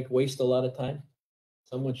waste a lot of time.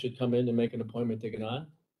 Someone should come in and make an appointment to get on.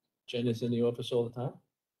 Jen is in the office all the time.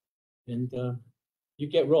 And you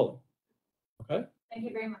get rolling. Okay? Thank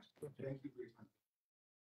you very much. Thank you for your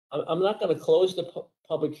time. I'm not going to close the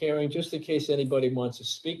public hearing just in case anybody wants to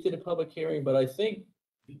speak to the public hearing, but I think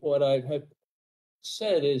what I have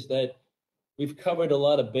said is that we've covered a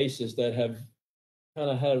lot of bases that have kind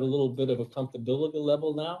of had a little bit of a comfortability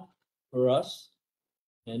level now for us.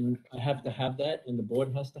 And I have to have that, and the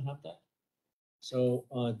board has to have that. So,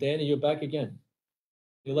 Danny, you're back again.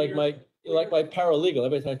 You're like my paralegal.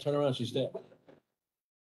 Every time I turn around, she's there. With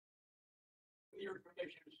your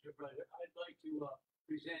permission, Mr. President, I'd like to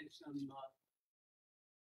present some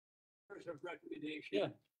letters of recommendation. Yeah,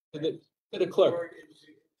 to the clerk.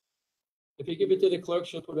 If you give it to the clerk,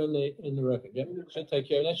 she'll put it in the record. Yep, she'll take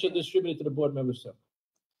care, and then she'll distribute it to the board members too.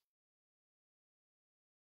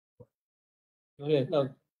 Okay, no,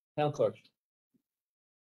 town clerk.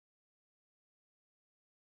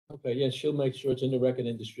 Okay, yes, she'll make sure it's in the record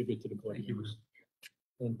and distribute to the board members.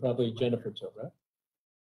 And probably Jennifer too, right?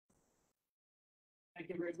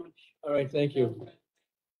 Thank you very much. All right, thank you.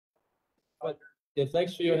 Yeah,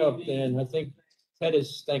 thanks for your help, Dan. I think Ted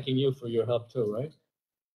is thanking you for your help too, right?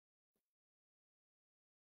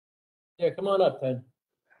 Yeah, come on up, Ted.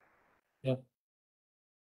 Yeah.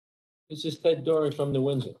 This is Ted Dory from the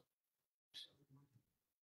Windsor.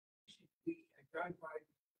 I drive by.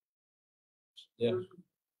 Yeah.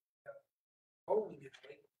 Bowling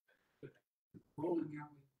alley. Bowling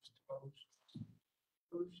alley was closed.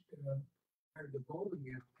 First, part of the bowling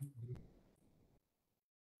alley.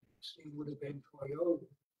 It would have been Toyota,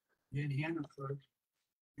 then Hannaford,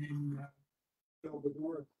 and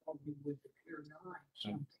Belvedere called me with the Pier 9,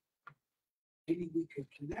 something. Maybe we could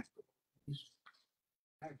connect them.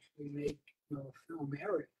 Actually make, a film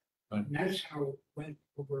area. Right. And that's how it went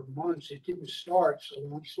over months. It didn't start, so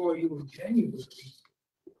when I saw you in January.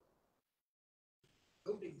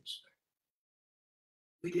 Building inspector.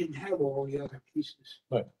 We didn't have all the other pieces.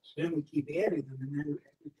 Right. So then we keep adding them, and then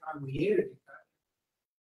every time we added it.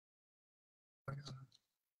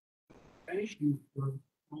 Thank you for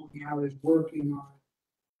only hours working on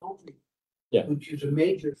building. Yeah. Which is a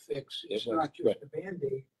major fix. It's It was, not just right. a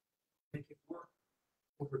Band-Aid. Make it work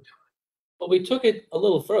over time. Well, we took it a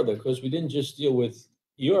little further because we didn't just deal with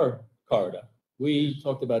your corridor. We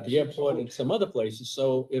talked about the airport and some other places.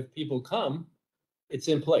 So if people come, it's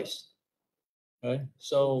in place. Right?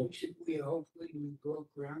 So, We hopefully we broke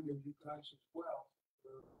ground with you guys as well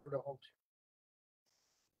for the whole.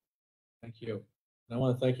 thank you. And I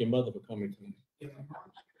want to thank your mother for coming tonight. Yeah.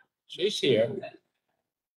 She's here.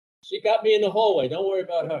 She got me in the hallway. Don't worry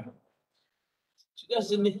about her. She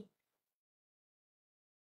doesn't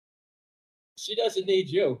need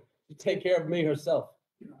you to take care of me herself.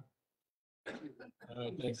 All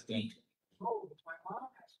right, thanks, Dan. Oh, my mom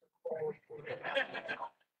has to call for it.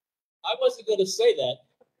 I wasn't gonna say that,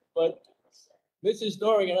 but Mrs.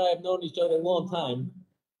 Doring and I have known each other a long time.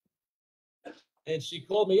 And she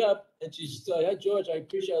called me up and she said, "Hi, George, I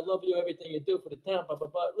appreciate, I love you, everything you do for the town, blah, blah,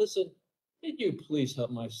 blah. Listen, could you please help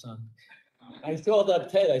my son?" I called up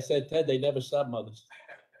Ted. I said, "Ted, they never stop mothers.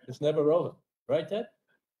 It's never over." Right, Ted?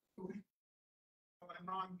 My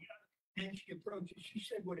mom, and she approached, she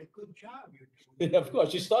said, "What a good job you're doing." Of course,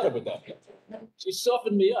 she started with that. She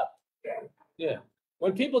softened me up. Yeah.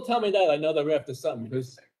 When people tell me that, I know they're after something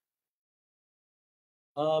because.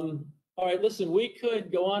 All right, listen, we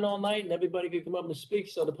could go on all night and everybody could come up and speak,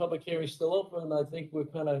 so the public hearing's still open, and I think we're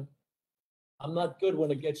I'm not good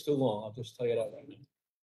when it gets too long, I'll just tell you that right now.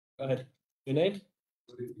 Go ahead. Your name?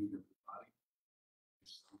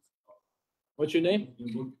 What's your name?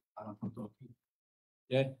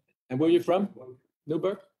 Yeah, and where you from?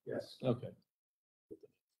 Newburgh? Yes. Okay.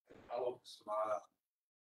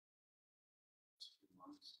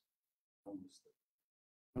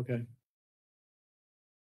 Okay.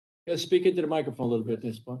 Yeah, speak into the microphone a little bit,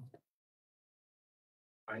 this one.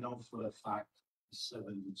 I know for a fact, he's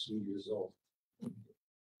 72 years old.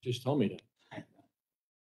 Just told me that.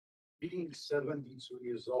 Being 72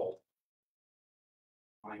 years old,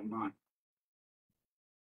 my mind,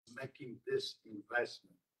 making this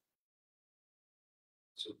investment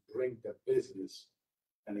to bring the business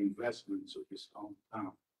and investment to his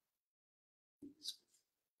hometown.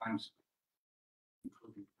 Times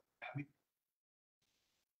improving economy,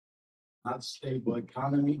 not stable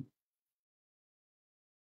economy,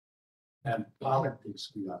 and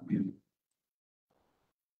politics we are in.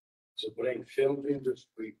 To bring film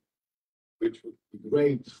industry, which would be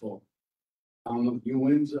great for town of New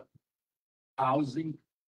Windsor, housing,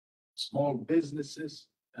 small businesses,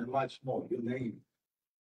 and much more, you name it.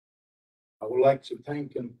 I would like to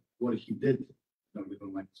thank him for what he did. No, we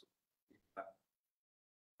don't like to.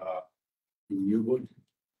 In Newwood,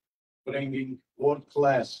 bringing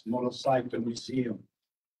world-class motorcycle museum.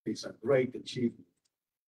 It's a great achievement.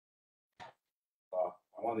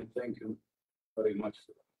 I want to thank him very much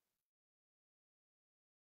for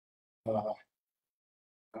that.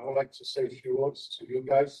 I would like to say a few words to you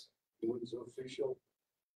guys, New Windsor official.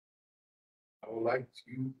 I would like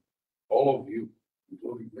you, all of you,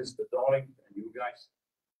 including Mr. Doring and you guys,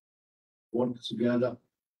 work together,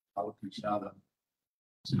 help each other.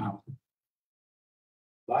 Now,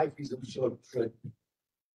 life is a short trip,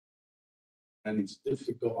 and it's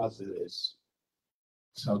difficult as it is.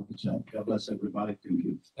 So, God bless everybody. Thank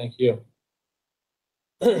you. Thank you.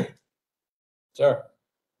 Sir.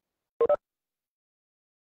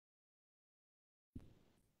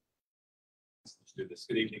 Let's do this.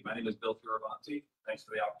 Good evening. My name is Bill Fioravanti. Thanks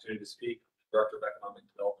for the opportunity to speak. Director of Economic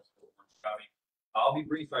Development for Orange County. I'll be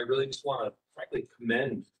brief. I really just want to frankly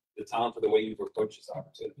commend the town for the way you've approached this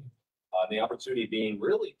opportunity. The opportunity being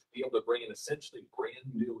really to be able to bring an essentially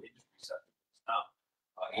brand new industry sector to this town.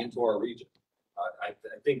 into our region. I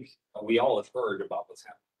think we all have heard about what's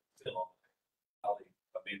happening in Phil. Ali,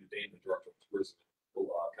 Amanda Dane, the director of tourism, will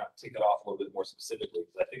kind of take it off a little bit more specifically,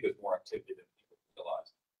 because I think there's more activity than people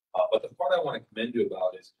realize. But the part I want to commend you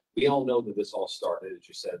about is we all know that this all started, as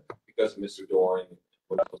you said, because of Mr. Doring.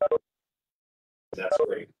 That's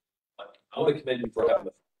great. I want to commend you for having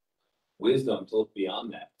the wisdom to look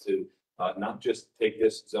beyond that, to not just take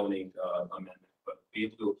this zoning amendment, but be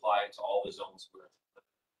able to apply it to all the zones where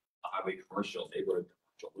highway, commercial, neighborhood,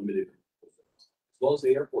 commercial, limited, as well as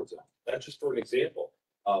the airport zone. That's just for an example.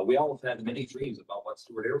 We all have had many dreams about what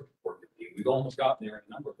Stewart Airport could be. We've almost gotten there in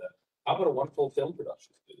a number of them. How about a wonderful film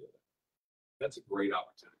production studio? That's a great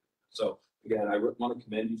opportunity. So again, I want to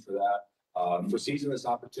commend you for that, for seizing this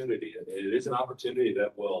opportunity. It is an opportunity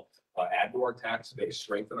that will add to our tax base,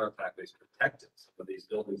 strengthen our tax base, protect us from these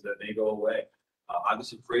buildings that may go away.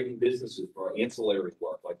 Obviously, creating businesses for ancillary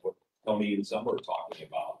work, like what Tony and Summer are talking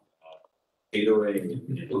about, catering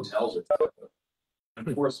and hotels, and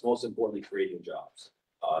of course, most importantly, creating jobs.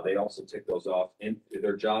 They also tick those off in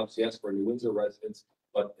their jobs, yes, for New Windsor residents,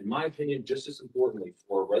 but in my opinion, just as importantly,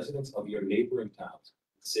 for residents of your neighboring towns,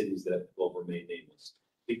 cities that will remain nameless,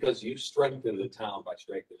 because you strengthen the town by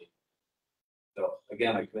strengthening. So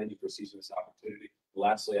again, I commend you for seizing this opportunity.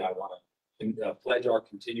 Lastly, I want to pledge our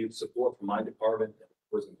continued support from my department and the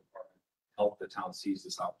tourism department, help the town seize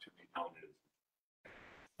this opportunity now and then.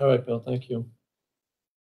 All right, Bill, thank you.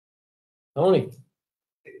 Tony,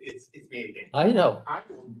 It's me again. I know. I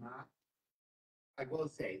will not, I will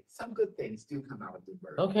say, some good things do come out of the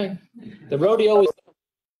bird. Okay. The rodeo is,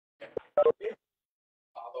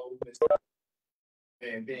 Follow Mr.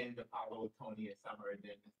 And then follow Tony and Summer and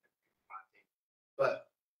then Mr. Conte. But,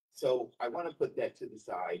 so I want to put that to the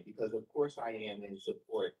side because of course I am in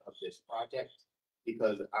support of this project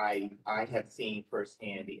because I have seen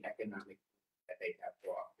firsthand the economic that they have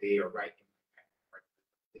brought. They are right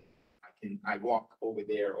in I walk over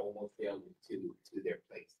there almost daily to their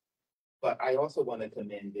place. But I also want to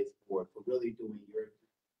commend this board for really doing your.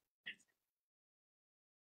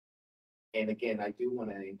 And again, I do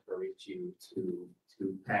want to encourage you to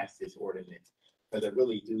pass this ordinance because I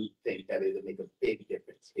really do think that it'll make a big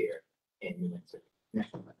difference here in New Windsor.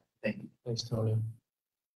 Thank you. thanks, Tony.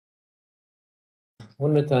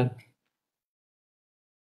 One at a time.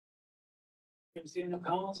 I'm Daniel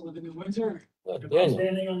Collins, I live in New Windsor. Look, I'm Daniel.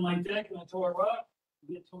 standing on my deck and I tore rock.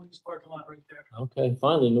 You get Tony's parking lot right there. Okay,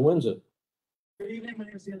 finally, New Windsor. Good evening, my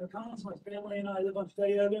name is Daniel Collins. My family and I live on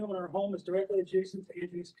Fay Avenue and our home is directly adjacent to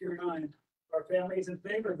Anthony's Pier 9. Our family is in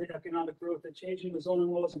favor of the economic growth that changing the zoning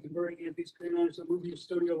laws and converting Anthony's Pier 9 to a movie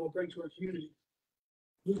studio will bring to our community.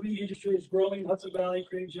 Movie industry is growing in Hudson Valley,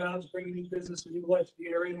 creating jobs, bringing new business and new life to the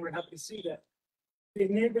area, and we're happy to see that.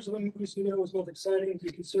 Being neighbors of a movie studio is both exciting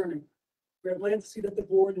and concerning. We are glad to see that the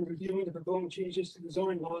board, in reviewing the proposed changes to the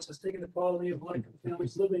zoning laws, has taken the quality of life of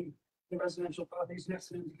families living in residential properties next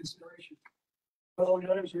to them into consideration. Following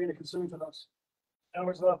items remain a concern to us.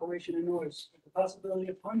 Hours of operation and noise. The possibility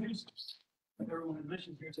of hundreds, like everyone had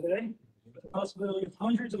mentioned here today, the possibility of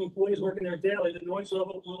hundreds of employees working there daily, the noise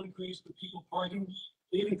level will increase with people parking,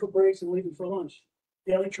 leaving for breaks and leaving for lunch.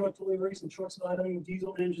 Daily truck deliveries and trucks idling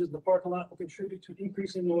diesel engines in the parking lot will contribute to an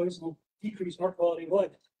increase in noise and will decrease our quality of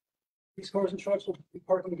life. These cars and trucks will be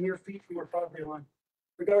parking mere feet from our property line.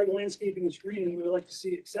 Regarding landscaping and screening, we would like to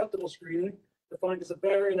see acceptable screening defined as a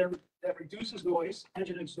barrier that reduces noise,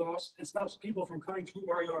 engine exhaust, and stops people from coming through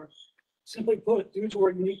our yard. Simply put, due to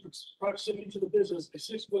our unique proximity to the business, a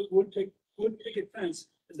 6-foot wood picket fence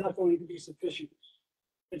is not going to be sufficient.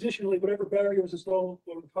 Additionally, whatever barrier is installed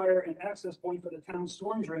will require an access point for the town's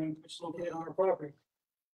storm drain, which is located on our property.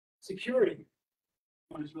 Security,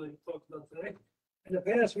 one is really talked about today. In the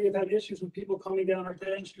past, we have had issues with people coming down our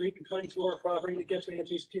dead end street and cutting through our property to get to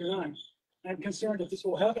Anthony's Pier 9. I'm concerned that this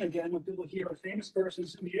will happen again when people hear of famous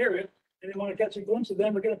persons in the area and they want to catch a glimpse of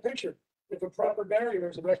them or get a picture. If a proper barrier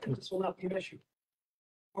is erected, this will not be an issue.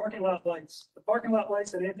 Parking lot lights. The parking lot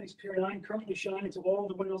lights at Anthony's Pier 9 currently shine into all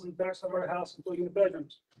the windows and backs of our house, including the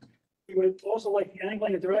bedrooms. We would also like the angle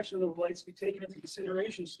and direction of the lights to be taken into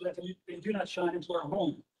consideration so that they do not shine into our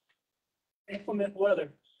home. Inclement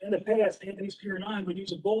weather. In the past, Anthony's Pier 9 would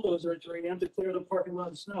use a bulldozer at 3 a.m. to clear the parking lot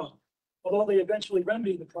of snow. Although they eventually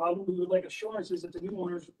remedied the problem, we would like assurances that the new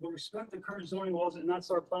owners will respect the current zoning laws and not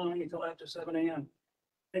start plowing until after 7 a.m.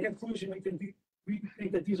 In conclusion, we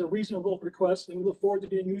think that these are reasonable requests and we look forward to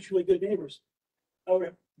being mutually good neighbors. I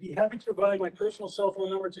would be happy to provide my personal cell phone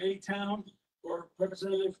number to any town or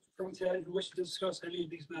representative from TED who wishes to discuss any of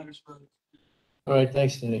these matters further. All right,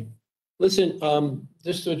 thanks, Danny. Listen,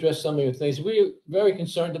 just to address some of your things, we're very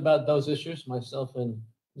concerned about those issues, myself and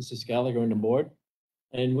Mrs. Gallagher and the board.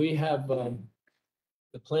 And we have,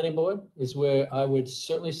 the planning board is where I would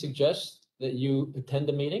certainly suggest that you attend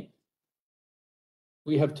the meeting.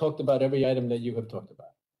 We have talked about every item that you have talked about.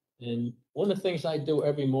 And one of the things I do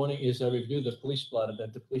every morning is I review the police blotter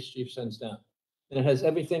that the police chief sends down. And it has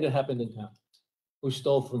everything that happened in town. Who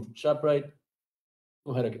stole from ShopRite,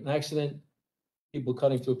 who had an accident, people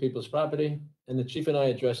cutting through people's property, and the chief and I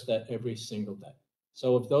address that every single day.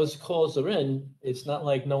 So if those calls are in, it's not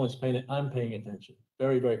like no one's paying it, I'm paying attention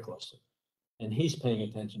very, very closely. And he's paying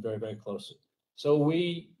attention very, very closely. So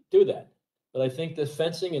we do that. But I think the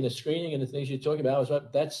fencing and the screening and the things you're talking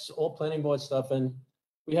about, that's all planning board stuff. And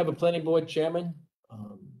we have a planning board chairman,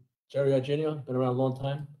 Jerry Argenio, been around a long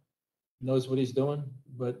time, knows what he's doing,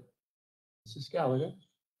 but Mrs. Gallagher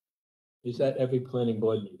is at every planning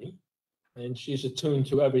board meeting, and she's attuned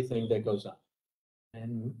to everything that goes on.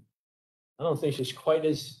 And I don't think she's quite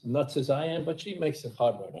as nuts as I am, but she makes it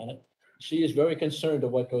hard work on it. She is very concerned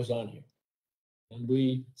of what goes on here. And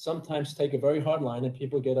we sometimes take a very hard line and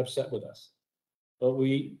people get upset with us. But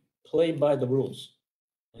we play by the rules.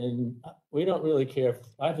 And we don't really care.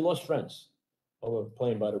 I've lost friends over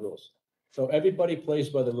playing by the rules. So everybody plays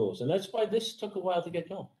by the rules. And that's why this took a while to get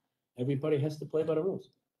going. Everybody has to play by the rules.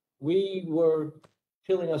 We were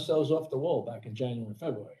peeling ourselves off the wall back in January and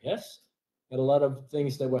February, yes? Had a lot of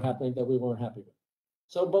things that were happening that we weren't happy with.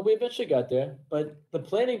 So, but we eventually got there. But the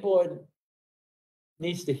planning board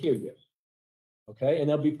needs to hear you, okay? And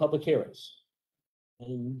there'll be public hearings.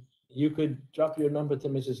 And you could drop your number to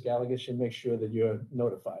Mrs. Gallagher, she'll make sure that you're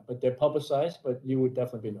notified. But they're publicized, but you would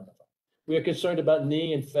definitely be notified. We are concerned about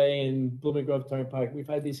Nee and Fay and Blooming Grove Turnpike. We've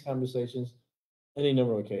had these conversations any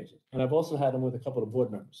number of occasions. And I've also had them with a couple of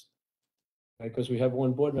board members. Because we have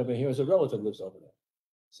one board member here as a relative lives over there.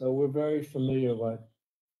 So we're very familiar with what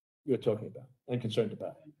you're talking about and concerned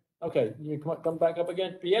about. Okay, you come back up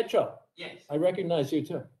again. Pietro, Yes. I recognize you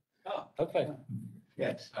too. Oh, Okay.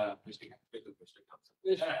 yes, Mr.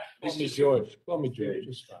 Council. Call me George. Call me George.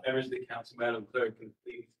 It's fine. Members of the council, Madam Clerk, and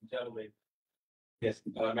ladies and gentlemen. Yes,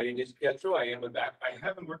 my name is Pietro. I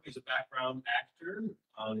haven't worked as a background actor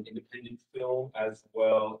on an independent film as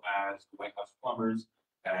well as The White House Plumbers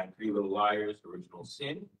and Three Little Liars, Original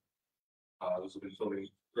Sin. Those have been filming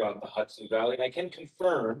throughout the Hudson Valley. And I can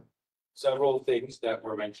confirm several things that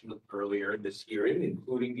were mentioned earlier in this hearing,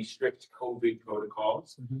 including the strict COVID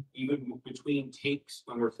protocols. Even between takes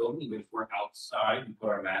when we're filming, even if we're outside, we put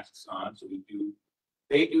our masks on. So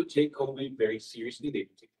they do take COVID very seriously. They do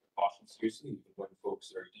take precautions seriously. Even when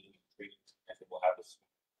folks are eating and drinking, I think we'll have this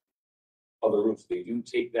other rooms. They do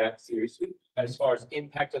take that seriously. As far as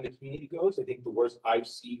impact on the community goes, I think the worst I've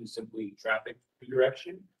seen is simply traffic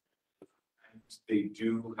redirection. They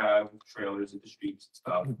do have trailers in the streets and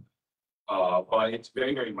stuff. But it's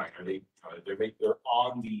very, very minor. They're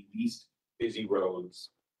on the least busy roads,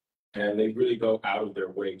 and they really go out of their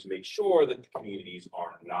way to make sure that the communities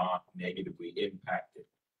are not negatively impacted.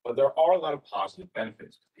 But there are a lot of positive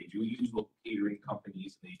benefits. They do use local catering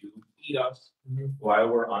companies, and they do feed us while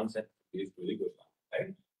we're on set. It's really good.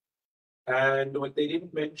 Okay? And what they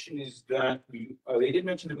didn't mention is that they did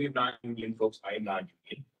mention that we have non-union folks. I am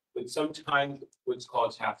non-union. But sometimes what's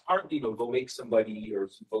called half-heartedly, they'll make somebody or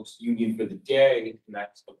some folks union for the day, and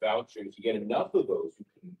that's a voucher. If you get enough of those, you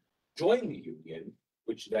can join the union,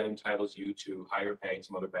 which then entitles you to higher pay and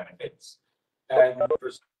some other benefits. And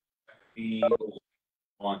for the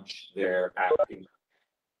launch their acting.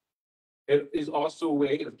 It is also a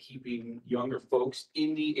way of keeping younger folks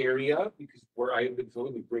in the area, because where I have been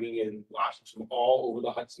filming, we're bringing in Washington from all over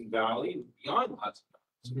the Hudson Valley and beyond the Hudson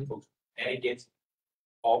Valley. So folks, and it gets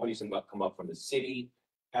Albany's come up from the city,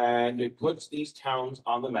 and it puts these towns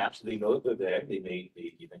on the map so they know that they're there. They may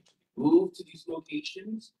eventually move to these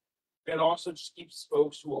locations. And also just keeps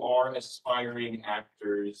folks who are aspiring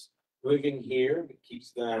actors living here. It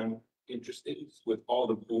keeps them interested with all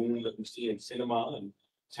the boom that we see in cinema and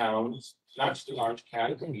towns, not just in Orange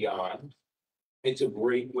County, but beyond. It's a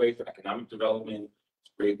great way for economic development.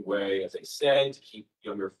 It's a great way, as I said, to keep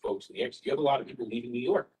younger folks in the area. So you have a lot of people leaving New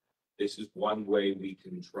York. This is one way we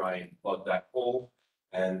can try and plug that hole.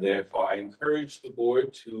 And therefore, I encourage the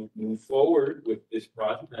board to move forward with this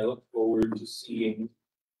project. I look forward to seeing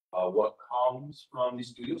what comes from the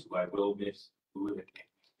studios. I will miss doing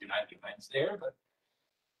United events there, but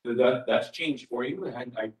that's changed for you.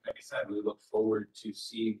 And like I said, I really look forward to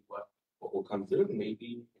seeing what will come through. And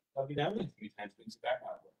maybe I'll be down there a few times to sit back on.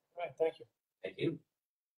 All right, thank you. Thank you.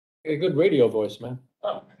 A good radio voice, man.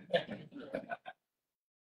 Oh.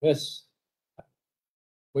 Yes.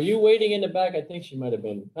 Were you waiting in the back? I think she might have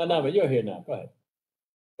been. Oh, no, but you're here now. Go ahead.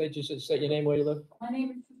 Say your name, where you live. My name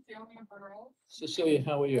is Cecilia Burrows. Cecilia,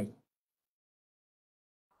 how are you?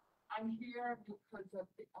 I'm here because of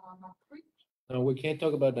the, creek. No, we can't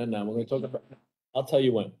talk about that now. We're gonna talk about, I'll tell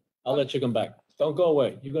you when. I'll let you come back. Don't go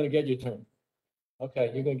away. You're gonna get your turn.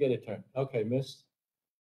 Okay, you're gonna get a turn. Okay, miss.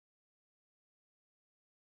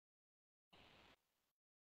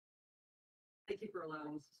 Thank you for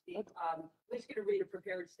allowing us to speak. I'm just gonna read a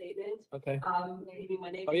prepared statement. Okay. Maybe my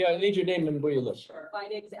name. Oh, yeah, I need your name and where you live. Sure. My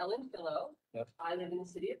name is Ellen Philo. Yep. I live in the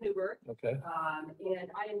city of Newburgh, Okay. and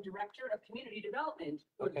I am Director of Community Development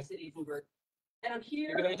for Okay. the city of Newburgh. And I'm You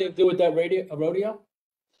here. got anything to do with that rodeo?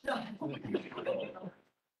 Got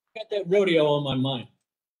that rodeo on my mind.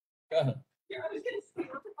 Go ahead. Here, I was gonna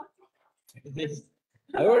say.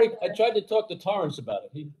 I tried to talk to Torrance about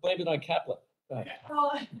it. He blamed it on Kaplan. Go ahead.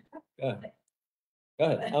 Oh, Go ahead. Go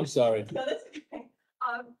ahead. I'm sorry. No, that's okay.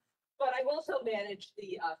 But I also manage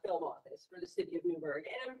the film office for the city of Newburgh,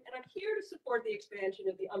 and I'm here to support the expansion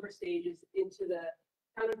of the Umber stages into the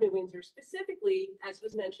town of New Windsor, specifically, as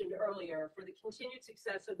was mentioned earlier, for the continued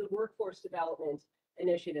success of the workforce development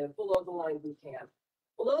initiative, Below the Line Boot Camp.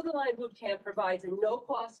 Below the Line Boot Camp provides a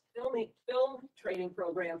no-cost film training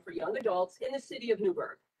program for young adults in the city of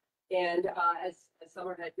Newburgh. And as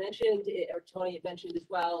Summer had mentioned, or Tony had mentioned as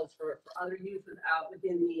well, it's for other youth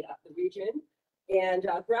within the region. And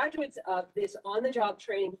graduates of this on-the-job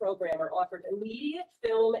training program are offered immediate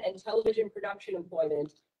film and television production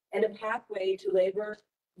employment and a pathway to labor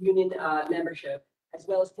union membership, as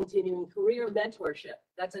well as continuing career mentorship.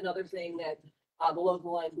 That's another thing that the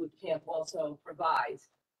Local Line Boot Camp also provides,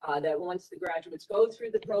 that once the graduates go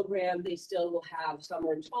through the program, they still will have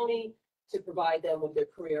Summer and Tony to provide them with their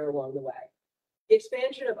career along the way. The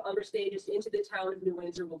expansion of Umber stages into the town of New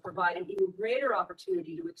Windsor will provide an even greater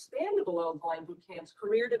opportunity to expand the Below the Line Boot Camp's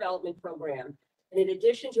career development program. And in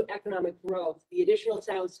addition to economic growth, the additional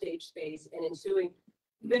soundstage space and ensuing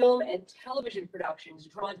film and television productions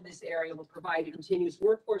drawn to this area will provide a continuous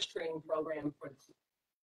workforce training program for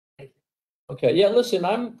the. Okay, yeah, listen,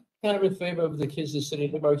 I'm kind of in favor of the kids in the city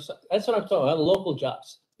of Newburgh. That's what I'm talking about, local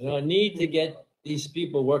jobs. You know, I need to get these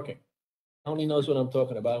people working. Tony knows what I'm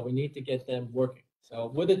talking about. We need to get them working. So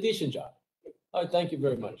with a decent job. All right, thank you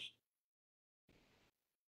very much.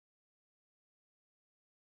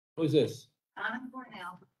 Who's this? I'm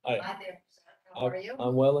Cornell. Hi. Hi there, sir. How are you?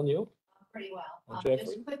 I'm well, and you? I'm pretty well. And Jeffrey?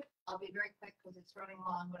 Just quick, I'll be very quick because it's running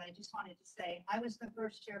long, but I just wanted to say, I was the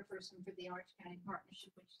first chairperson for the Orange County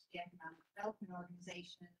Partnership, which is the economic development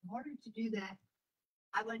organization. And in order to do that,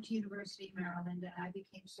 I went to University of Maryland and I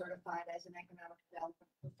became certified as an economic development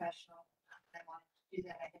professional. I wanted to do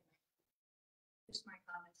that. I had just my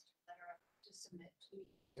comments to letter to submit to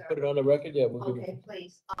you. Put it on the record, yeah. We'll give Okay, it.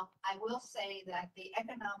 please. I will say that the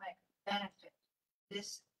economic benefit,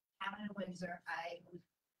 this town in Windsor, I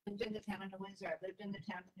lived in the town of New Windsor, I lived in the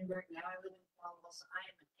town of Newburgh, now I live in Cornwall, so I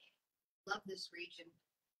love this region.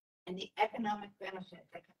 And the economic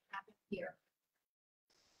benefit that can happen here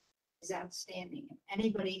is outstanding. If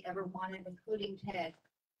anybody ever wanted, including Ted,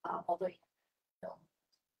 although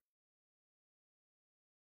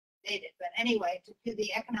but anyway, to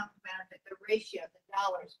the economic benefit, the ratio, the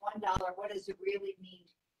dollars, $1, what does it really mean?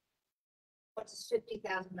 What does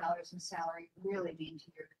 $50,000 in salary really mean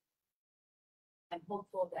to your? I'm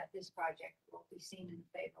hopeful that this project will be seen in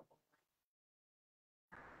favorable.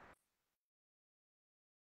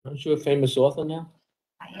 Aren't you a famous author now?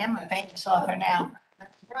 I am a famous author now.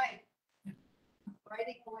 That's right.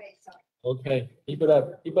 Writing away, so. Okay, keep it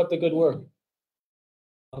up. Keep up the good work.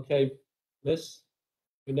 Okay, Miss,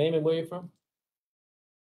 your name and where you're from?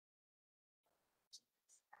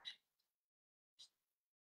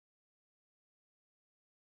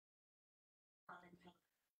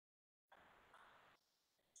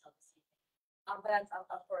 But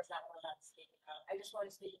of course, not what I'm speaking about. I just want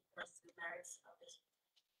to speak first to the merits of this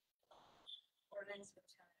ordinance,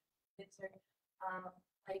 which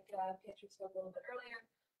like Patrick spoke a little bit earlier.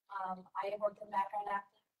 I have worked in background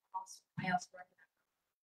acting. I also work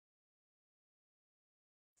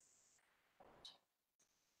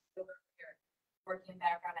working in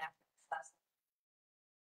background acting. That's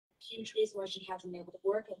a huge reason why she hasn't been able to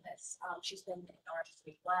work in this. She's been in Orange to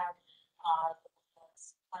be Black,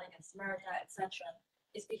 Fight Against America, etc.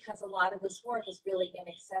 Is because a lot of this work is really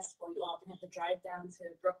inaccessible. You often have to drive down to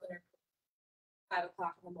Brooklyn or 5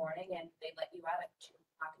 o'clock in the morning, and they let you out at 2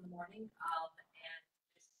 o'clock in the morning.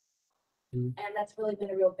 And that's really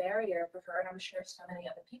been a real barrier for her. And I'm sure so many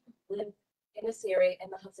other people who live in this area in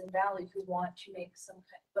the Hudson Valley who want to make some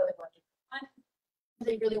kind of,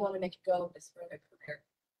 they really want to make a go of this for their career.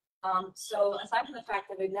 So aside from the fact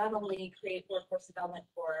that we not only create workforce development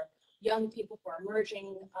for young people, for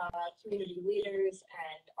emerging community leaders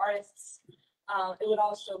and artists, it would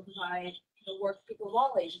also provide work with people of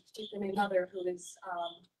all ages, particularly my mother who is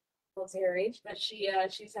military age, but she's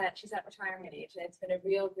at retirement age. And it's been a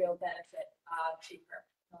real benefit to her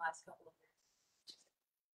in the last couple of years.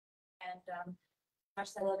 And much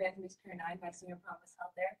as I love Anthony's Pier 9, my senior prom was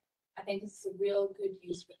held there. I think this is a real good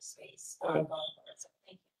use for the space going forward. So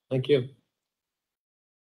thank you. Thank you.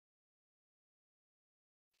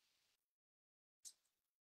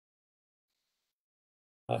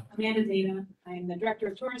 Amanda Dana. I'm the Director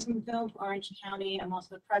of Tourism and Film for Orange County. I'm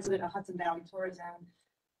also the President of Hudson Valley Tourism.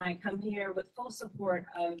 I come here with full support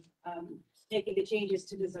of making the changes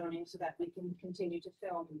to the zoning so that we can continue to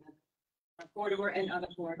film in the corridor and other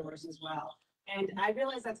corridors as well. And I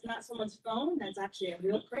realize that's not someone's phone. That's actually a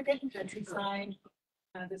real cricket that's inside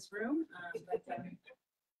this room. But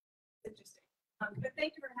interesting. But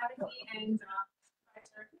thank you for having me, and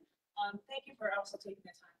thank you for also taking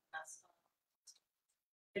the time with us.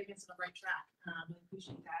 Getting us on the right track. We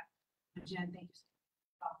appreciate that. And Jen, thank you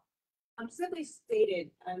so much. Simply stated,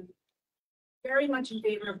 I'm very much in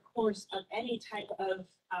favor, of course, of any type of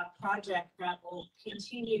project that will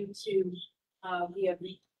continue to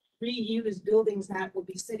reuse buildings that will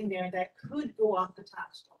be sitting there that could go off the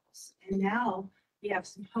tax rolls. And now we have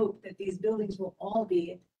some hope that these buildings will all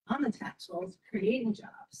be on the tax rolls, creating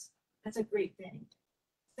jobs. That's a great thing.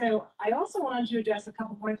 So I also wanted to address a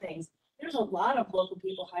couple more things. There's a lot of local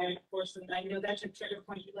people hired, of course, and I know that's a trigger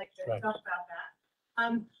point. You'd like to talk about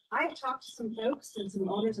that. I've talked to some folks and some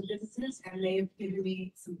owners of businesses, and they've given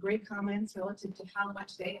me some great comments relative to how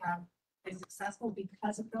much they have been successful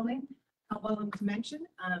because of filming. A couple of them to mention,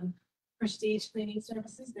 Prestige Cleaning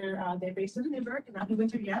Services. They're based in Newburgh, not in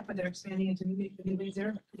Windsor yet, but they're expanding into New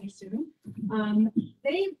Windsor pretty soon.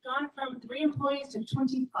 They've gone from 3 employees to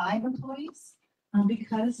 25 employees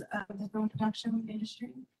because of the film production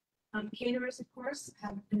industry. Caterers, of course,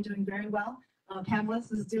 have been doing very well. Pamela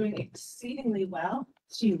is doing exceedingly well.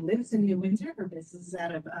 She lives in New Windsor. Her business is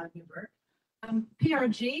out of Newburgh.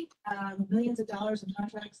 PRG, millions of dollars in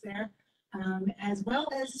contracts there, as well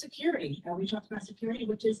as security. We talked about security,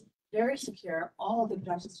 which is very secure. All of the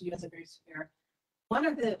production studios are very secure. One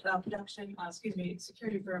of the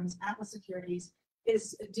security firms, Atlas Securities,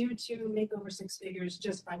 is due to make over 6 figures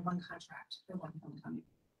just by one contract for one film company.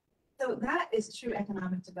 So that is true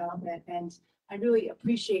economic development, and I really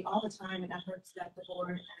appreciate all the time and efforts that the board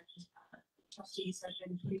and trustees have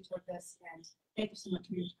been putting toward this, and thank you so much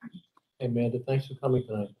for your time. Hey, Amanda, thanks for coming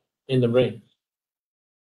tonight in the rain.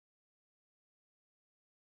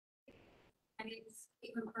 My name is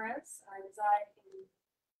Caitlin Perez. I reside in,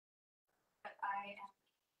 but I am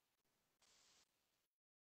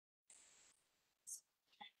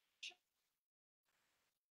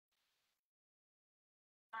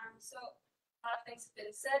so a lot of things have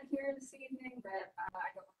been said here this evening, but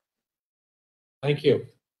I don't. Thank you.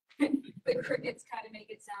 The crickets kind of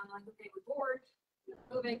make it sound like, okay, we're bored, we're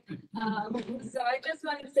moving. So I just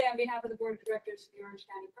wanted to say on behalf of the board of directors of the Orange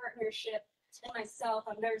County Partnership and myself,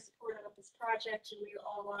 I'm very supportive of this project, and we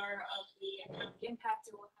all are of the economic impact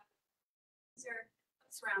it will have on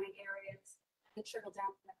surrounding areas and the trickle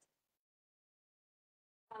down effect.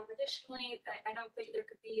 Additionally, I don't think there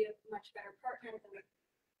could be a much better partner than the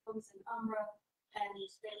Homes and Umbra, and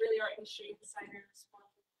they really are industry insiders for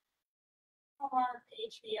Hallmark,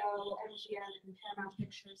 HBO, MGM, and Paramount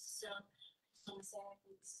Pictures. So I just want to say I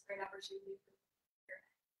think it's a great opportunity for your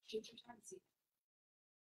future time to see.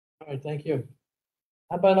 All right, thank you.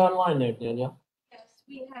 How about online there, Danielle? Yes,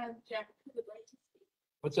 we have Jack who would like to speak.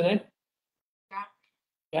 What's the name? Jack.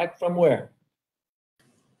 Jack from where?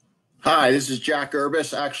 Hi, this is Jack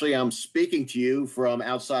Urbis. Actually, I'm speaking to you from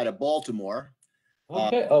outside of Baltimore.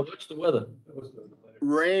 Okay. What's the weather?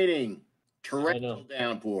 Raining, torrential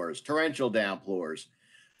downpours.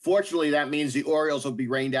 Fortunately, that means the Orioles will be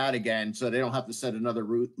rained out again, so they don't have to set another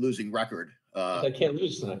losing record. They can't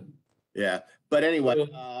lose tonight. Yeah, but anyway,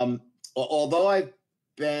 although I've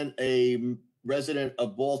been a resident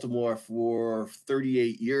of Baltimore for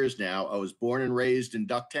 38 years now, I was born and raised in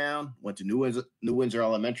Ducktown, went to New Windsor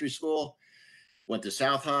Elementary School, went to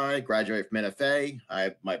South High, graduated from NFA.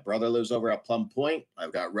 My brother lives over at Plum Point.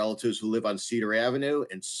 I've got relatives who live on Cedar Avenue,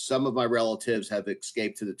 and some of my relatives have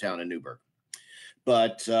escaped to the town of Newburgh.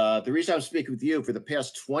 But the reason I'm speaking with you, for the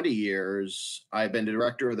past 20 years, I've been the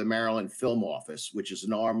director of the Maryland Film Office, which is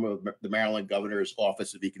an arm of the Maryland Governor's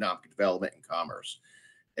Office of Economic Development and Commerce.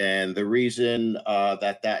 And the reason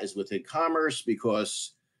that is within commerce,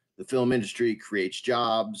 because the film industry creates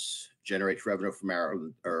jobs, generates revenue for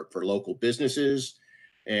Maryland or for local businesses,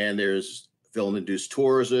 and there's film-induced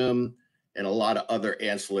tourism and a lot of other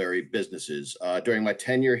ancillary businesses. During my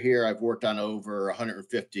tenure here, I've worked on over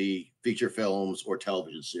 150 feature films or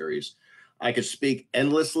television series. I could speak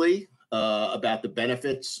endlessly about the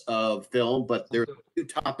benefits of film, but there are two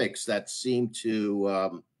topics that seem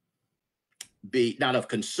to be not of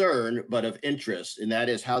concern, but of interest, and that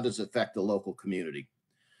is how does it affect the local community?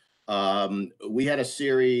 We had a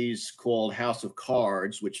series called House of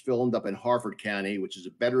Cards, which filmed up in Harford County, which is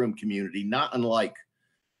a bedroom community, not unlike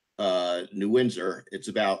New Windsor. It's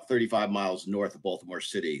about 35 miles north of Baltimore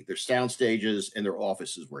City. Their sound stages and their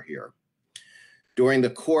offices were here. During the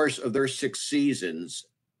course of their 6 seasons,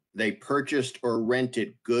 they purchased or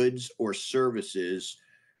rented goods or services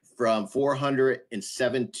from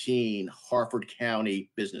 417 Harford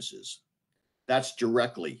County businesses. That's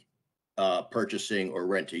directly purchasing or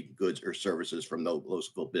renting goods or services from the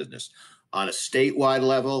local business. On a statewide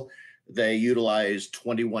level, they utilize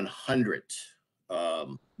 2,100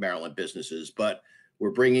 Maryland businesses, but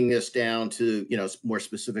we're bringing this down to, more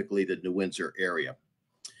specifically the New Windsor area.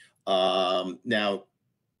 Now,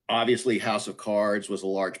 obviously, House of Cards was a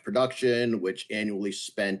large production, which annually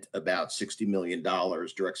spent about $60 million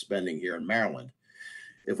direct spending here in Maryland.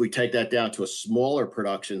 If we take that down to a smaller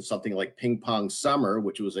production, something like Ping Pong Summer,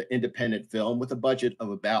 which was an independent film with a budget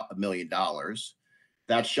of about $1 million,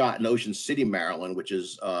 that's shot in Ocean City, Maryland, which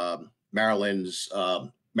is Maryland's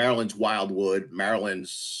Wildwood,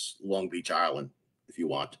 Maryland's Long Beach Island, if you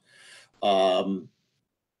want.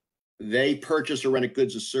 They purchased or rented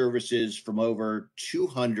goods and services from over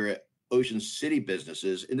 200 Ocean City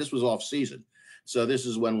businesses, and this was off season. So this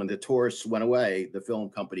is when the tourists went away, the film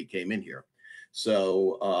company came in here.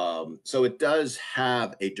 So it does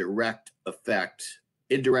have a direct effect,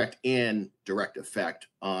 indirect and direct effect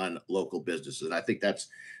on local businesses. And I think that's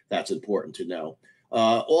important to know.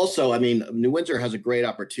 Also, I mean, New Windsor has a great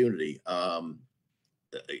opportunity.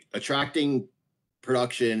 Attracting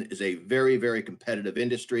production is a very, very competitive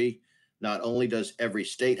industry. Not only does every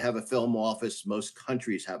state have a film office, most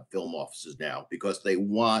countries have film offices now because they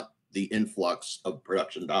want the influx of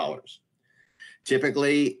production dollars.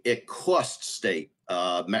 Typically, it costs state.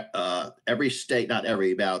 Every state, not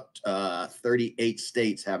every, about 38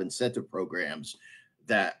 states have incentive programs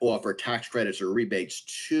that offer tax credits or rebates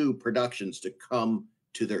to productions to come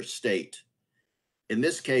to their state. In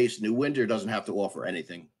this case, New Windsor doesn't have to offer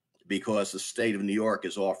anything because the state of New York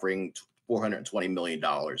is offering $420 million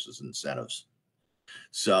as incentives.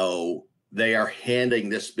 So they are handing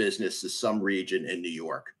this business to some region in New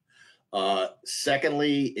York.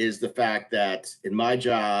 Secondly is the fact that in my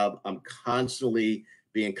job, I'm constantly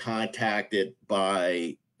being contacted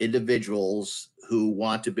by individuals who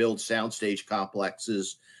want to build soundstage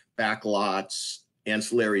complexes, backlots,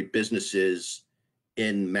 ancillary businesses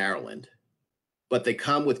in Maryland. But they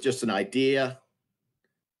come with just an idea,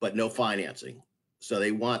 but no financing. So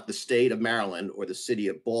they want the state of Maryland or the city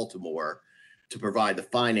of Baltimore to provide the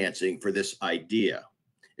financing for this idea.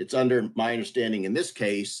 It's under my understanding in this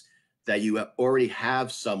case that you already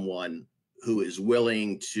have someone who is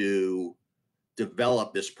willing to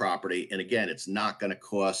develop this property. And again, it's not going to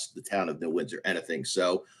cost the town of New Windsor anything.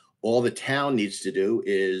 So all the town needs to do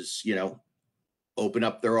is, open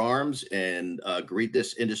up their arms and greet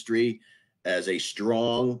this industry as a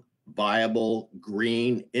strong, viable,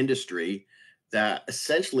 green industry that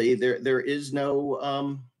essentially there is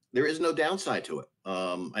no downside to it.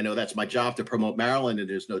 I know that's my job to promote Maryland, and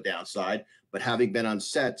there's no downside. But having been on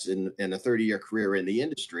sets in a 30-year career in the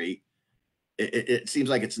industry, it seems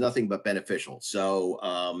like it's nothing but beneficial. So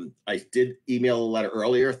I did email a letter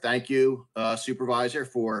earlier. Thank you, Supervisor,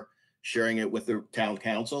 for sharing it with the town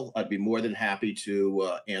council. I'd be more than happy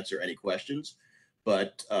to answer any questions.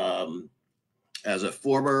 But as a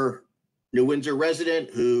former New Windsor resident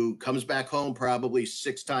who comes back home probably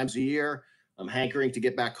 6 times a year, I'm hankering to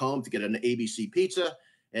get back home to get an ABC pizza.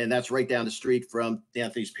 And that's right down the street from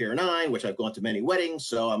Anthony's Pier 9, which I've gone to many weddings.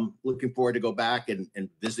 So I'm looking forward to go back and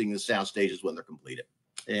visiting the sound stages when they're completed.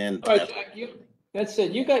 And all right, Jack, that's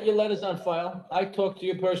it. You got your letters on file. I talked to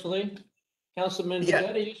you personally. Councilman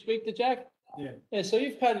Vegetti, you speak to Jack? Yeah. Yeah, so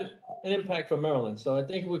you've had an impact from Maryland. So I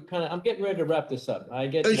think we're I'm getting ready to wrap this up. I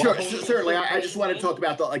get sure, certainly. I just want to talk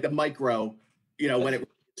about the micro, when it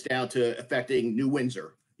gets down to affecting New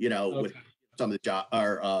Windsor, with some of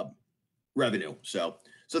the revenue. So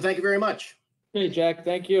thank you very much. Hey, Jack,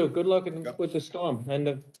 thank you. Good luck with the Storm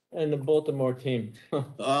and the Baltimore team.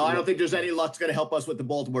 I don't think there's any luck's going to help us with the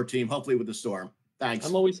Baltimore team, hopefully with the Storm. Thanks.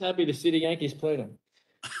 I'm always happy to see the Yankees play them.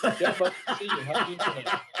 Jeff, I'll see you. How do you doing?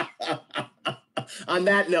 On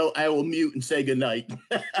that note, I will mute and say goodnight.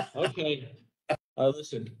 Okay.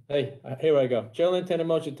 Listen, hey, here I go. Chair will entertain a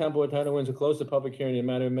motion, Town Board, Town of Windsor, close the public hearing in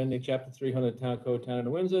the matter of amending Chapter 300 Town Code, Town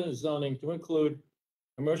of Windsor, zoning to include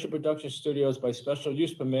commercial production studios by special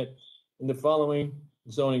use permit in the following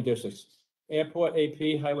zoning districts: Airport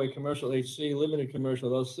AP, Highway Commercial HC, Limited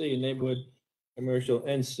Commercial LC, and Neighborhood Commercial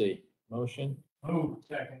NC. Motion, Move.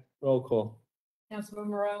 Second. roll call. Councilman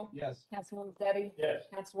Moreau. Yes. Councilwoman Debbie. Yes.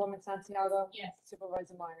 Councilwoman Santiago. Yes.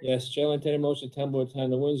 Supervisor Myers. Yes, Chair will entertain a motion, Town Board,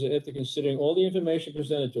 Town of Windsor, after considering all the information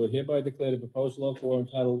presented to it, hereby declare the proposed local law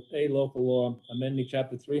entitled A Local Law amending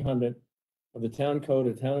Chapter 300 of the Town Code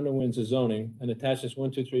of Town of Windsor zoning and attaches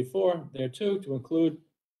 1, 2, 3, 4 thereto to include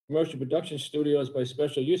commercial production studios by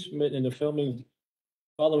special use permit in the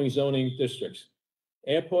following zoning districts: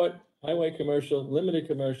 airport, highway commercial, limited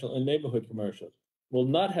commercial, and neighborhood commercial. Will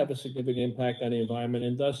not have a significant impact on the environment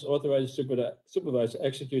and thus authorize supervisor to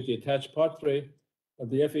execute the attached Part 3 of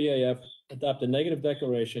the FEAF, adopt a negative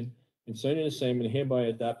declaration concerning the same, and hereby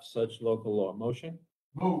adopt such local law. Motion?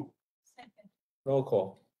 Move. Second. Roll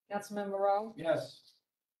call. Councilman Moreau. Yes.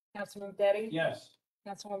 Councilwoman Debbie. Yes.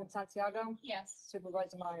 Councilwoman Santiago. Yes.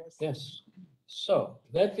 Supervisor Myers. Yes. So,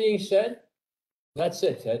 that being said, that's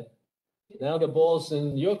it, Ted. Now the ball's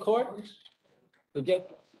in your court to get,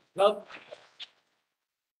 no.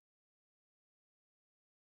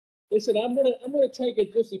 Listen, I'm gonna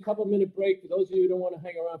take just a couple minute break for those of you who don't want to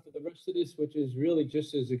hang around for the rest of this, which is really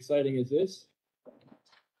just as exciting as this.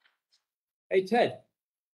 Hey, Ted,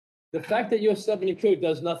 the fact that you're 72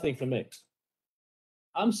 does nothing for me.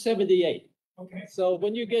 I'm 78. Okay. So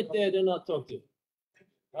when you get there, then I'll talk to you.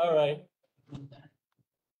 All right.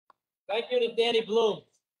 Thank you to Danny Bloom.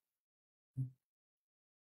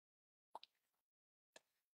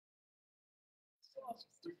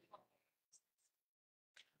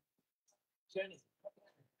 Jenny.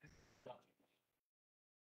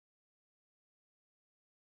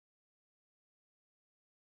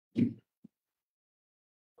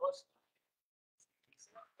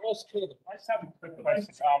 I just have a quick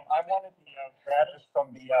question. I wanted the graduates from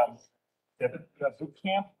the boot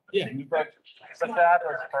camp. Yeah. The Newburgh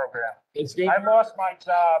Ambassadors program. It's good. I lost my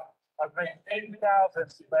job. I've made 80,000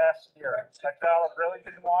 last year. That job I really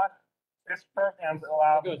didn't want. This program's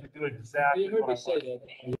allowed me to do exactly You heard what me I say wanted.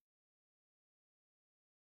 that.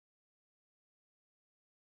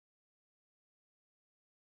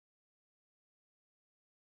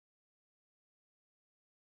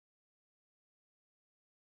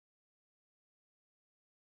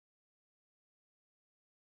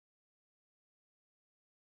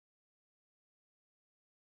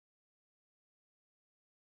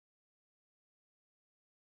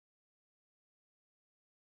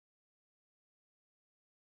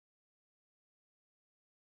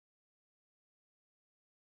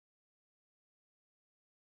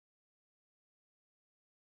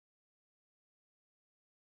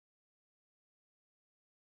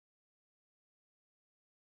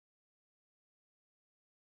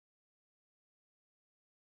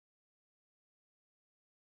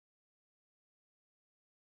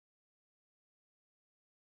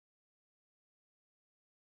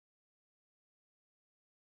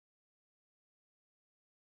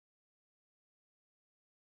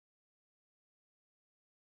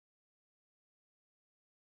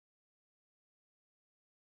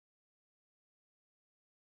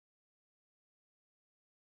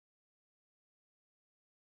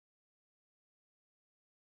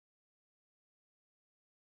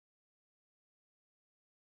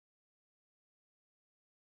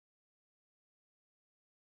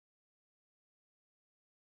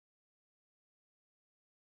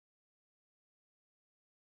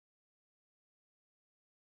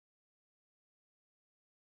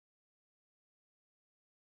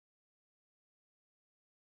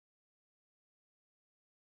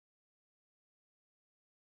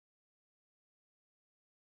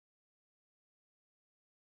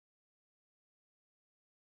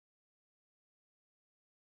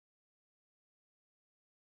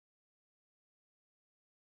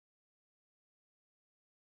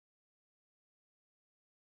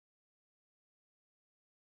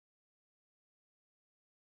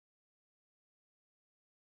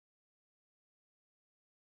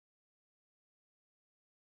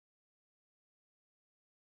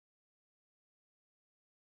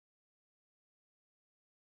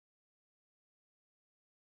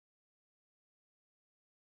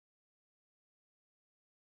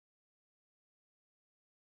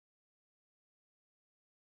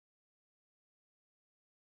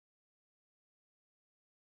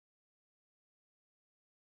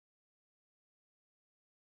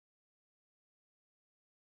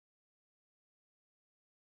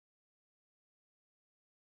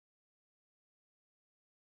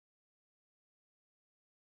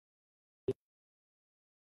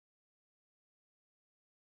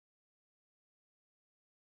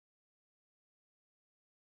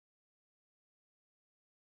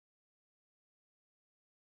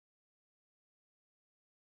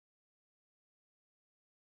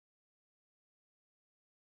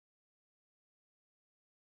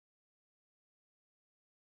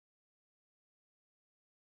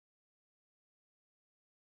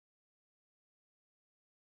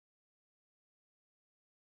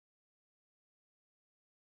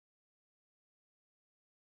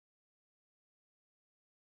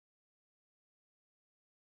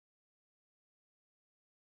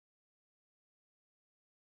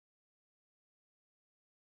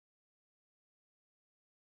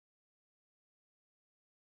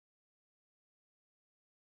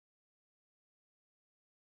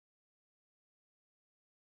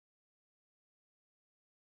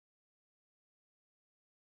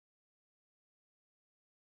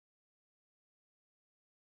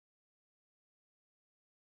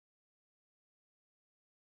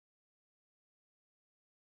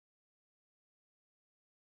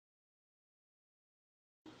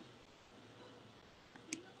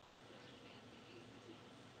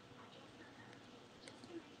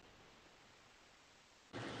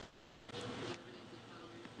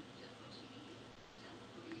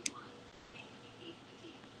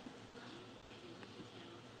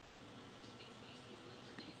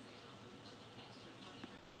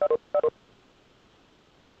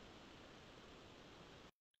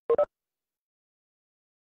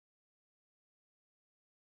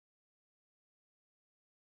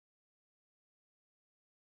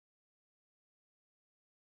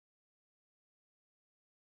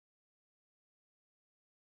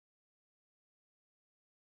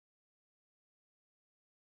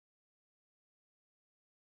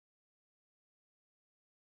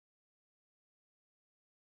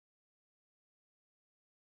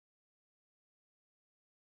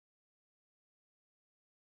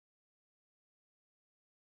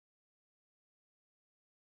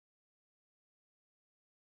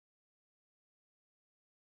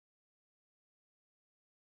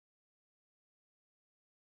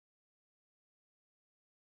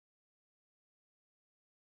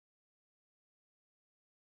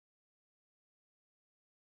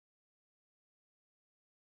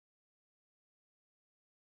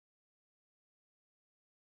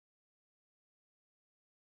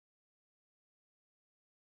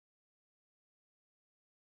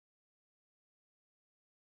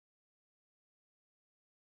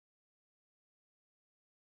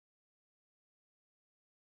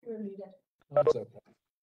 That's okay.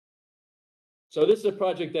 So this is a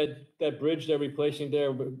project that bridge they're replacing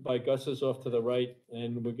there by Gus's off to the right,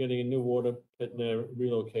 and we're getting a new water pit and they're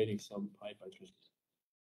relocating some pipe, I just.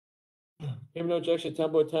 Hearing no objection,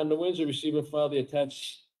 Town Board Town of Windsor receive and file the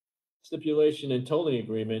attached stipulation and tolling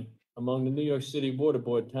agreement among the New York City Water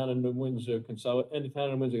Board, Town of New Windsor and the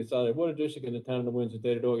Town of Windsor Consolidated Water District and the Town of New Windsor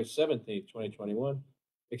dated August 17th, 2021,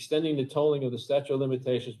 extending the tolling of the statute of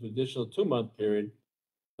limitations for additional 2-month period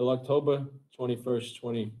till October 21st,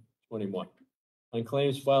 2021. On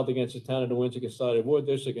claims filed against the Town of New Windsor Consolidated Water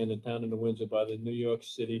District and the Town of New Windsor by the New York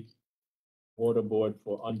City Water Board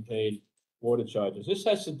for unpaid water charges. This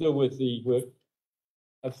has to do with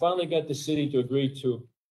I finally got the city to agree to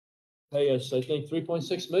pay us, I think,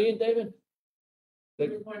 3.6 million, David?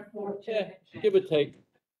 3.4. Yeah, give or take,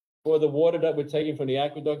 for the water that we're taking from the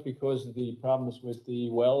aqueduct because of the problems with the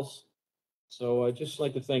wells. So I'd just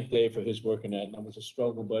like to thank Dave for his work in that, and that was a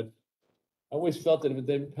struggle, but I always felt that if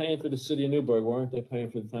they're paying for the city of Newburgh, weren't they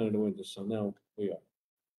paying for the Town of New Windsor? So now we are.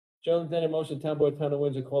 Chair will entertain a motion, Town Board, Town of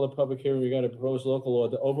Windsor, call a public hearing regarding proposed local law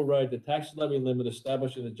to override the tax levy limit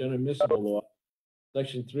established in the general municipal law,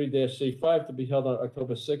 section 3-C5, to be held on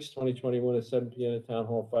October 6, 2021 at 7 p.m. at Town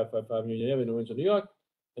Hall 555 Union Avenue, Windsor, New York,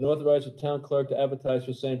 and authorize the town clerk to advertise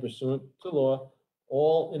for same pursuant to law,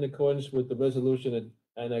 all in accordance with the resolution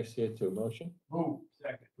annexed here to. Motion? Move.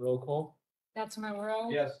 Second. Roll call? Councilmember Rowe?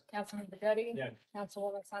 Yes. Councilman Bedetti? Yes.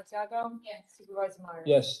 Councilwoman Santiago? Yes. Supervisor Myers?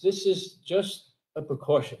 Yes, this is just a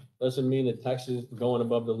precaution. Doesn't mean that taxes are going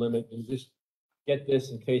above the limit. You just get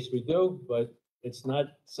this in case we do, but it's not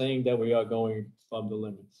saying that we are going above the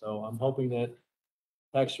limit. So I'm hoping that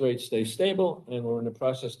tax rates stay stable, and we're in the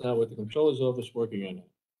process now with the Comptroller's Office working on it.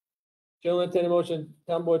 Chair will entertain a motion,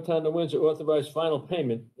 Town Board, Town of Windsor, authorize final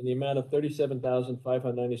payment in the amount of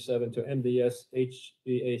 $37,597 to MDS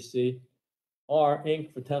HVAC R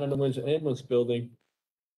Inc. for Town of New Windsor Ambulance Building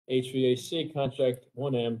HVAC Contract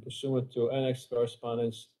 1M pursuant to annex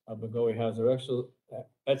correspondence of McGoey Hauser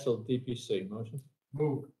Etzel DPC. Motion?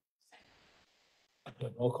 Move.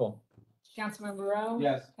 Roll call. Councilmember Rowe?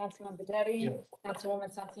 Yes. Councilman Bedetti? Yes.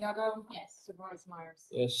 Councilwoman Santiago? Yes. Supervisor Myers?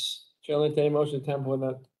 Yes. Chair will entertain a motion, Town Board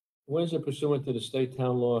of Windsor pursuant to the State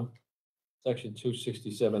Town Law, Section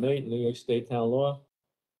 267-8, New York State Town Law,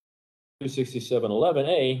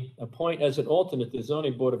 267-11A, appoint as an alternate the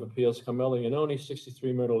Zoning Board of Appeals, Carmelo Iannone,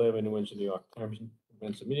 63 Myrtle Avenue, Windsor, New York. Terms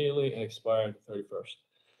commence immediately and expire the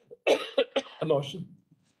 31st. A motion?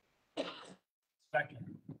 Second.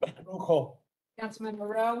 Roll call. Councilmember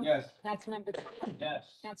Rowe? Yes. Councilman Bedetti?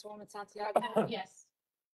 Yes. Councilwoman Santiago? Yes.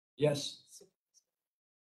 Yes.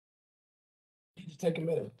 Need to take a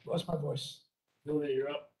minute. Lost my voice. Julie, you're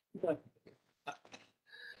up. Give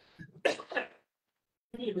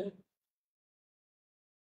me a minute.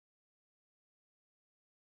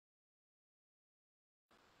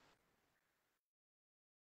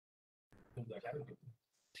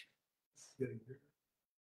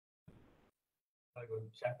 I go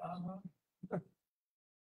check on her.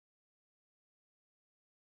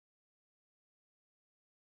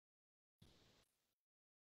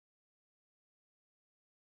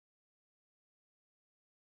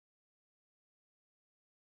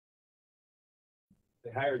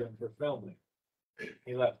 They hired him for filming.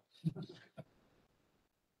 He left.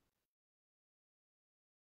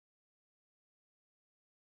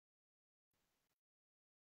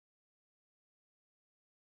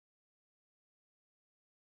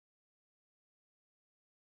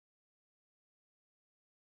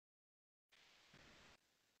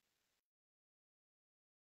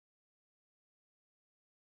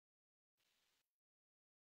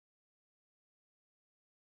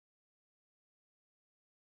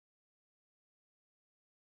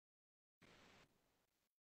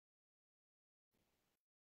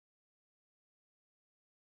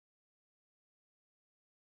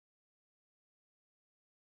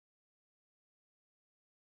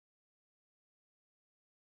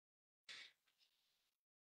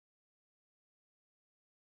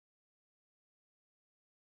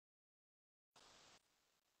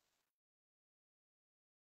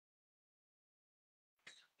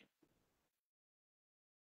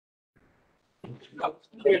 Not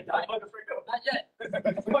yet.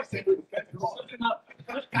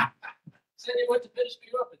 Said he went to finish me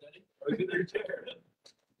up, didn't he? I was in their chair.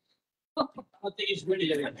 I don't think he's ready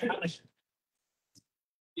yet.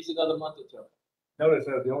 He's another month or two. Notice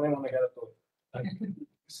I was the only one that got a vote.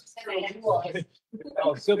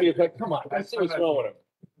 Oh, Sylvia's like, come on, I see what's wrong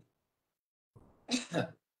with him.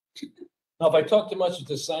 No, if I talk too much,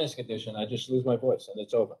 it's a sinus condition. I just lose my voice and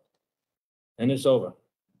it's over. And it's over.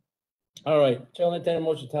 All right, Chair will entertain a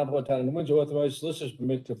motion, Town Board, Town of New Windsor, authorize solicitor's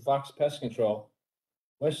permit to Fox Pest Control,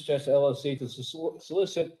 Westchester LLC to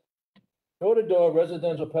solicit door-to-door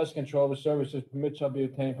residential pest control services. Permit shall be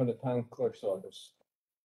obtained from the town clerk's office.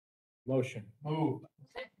 Motion. Move.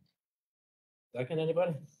 Second,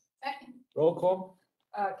 anybody? Second. Roll call?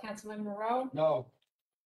 Councilman Moreau, No.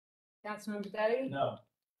 Councilman Bedetti, No.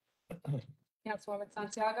 Councilwoman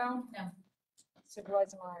Santiago. No.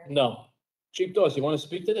 Supervisor Myers. No. Chief Dawes, you want to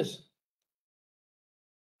speak to this?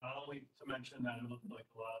 Only to mention that it looked like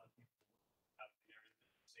a lot of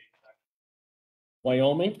people out there.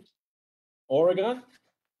 Wyoming, Oregon,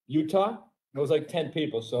 Utah, it was like 10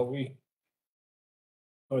 people, so we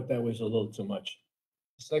thought that was a little too much.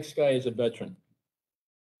 This next guy is a veteran.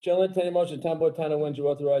 Chair will entertain a motion, Town Board, Town of Windsor,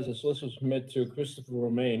 authorize a solicitor's permit to Christopher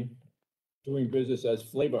Romaine, doing business as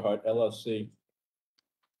Flavor Hut LLC,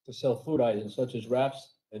 to sell food items such as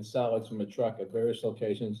wraps and salads from a truck at various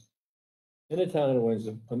locations in the town of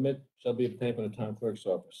Windsor. Permit shall be obtained from the town clerk's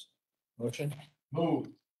office. Motion? Move.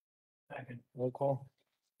 Second. Roll call?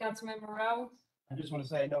 Councilman Moreau, I just want to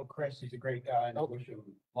say, I know Chris, he's a great guy, and I wish him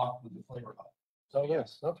luck with the Flavor Hut. So,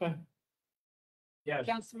 yes, okay. Yes.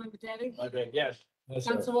 Councilman Bedetti, Okay, yes. Yes,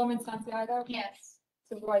 sir. Councilwoman Santiago. Yes.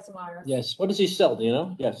 Supervisor Myers. Yes, what does he sell, do you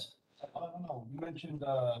know? Yes. I don't know, you mentioned,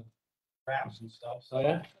 wraps and stuff, so. Oh,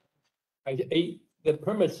 yeah? The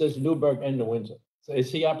permit says Newburgh and New Windsor. So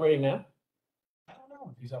is he operating now? I don't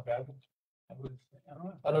know if he's up at it. I don't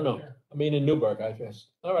know. I don't know. I mean, in Newburgh, I guess.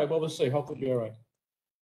 All right, well, we'll see. Hopefully you're all right.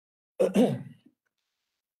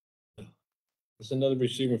 It's another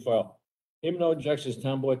receiving file. Hearing no objections,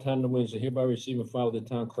 Town Board, Town of Windsor hereby receive and file with the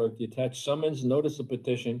town clerk the attached summons, notice of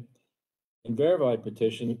petition, and verified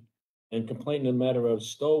petition, and complaint in the matter of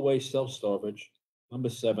stowaway self-storage, number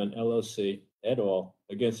 7 LLC et al.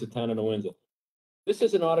 Against the town of New Windsor. This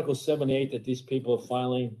is an Article 78 that these people are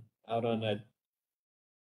filing out on that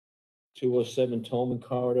 207 Tolman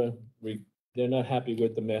corridor. They're not happy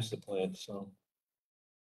with the master plan, so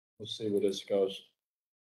we'll see where this goes.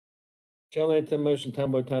 Chair will entertain a motion,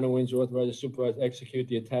 Town Board, Town of Windsor, authorize the supervisor to execute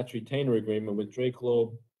the attached retainer agreement with Drake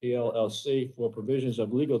Loeb PLLC for provisions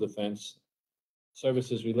of legal defense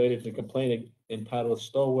services related to complaint entitled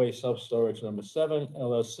Stowaway Self-Storage Number 7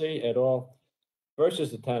 LLC et al.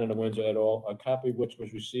 Versus the town of New Windsor et al., a copy of which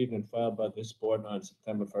was received and filed by this board on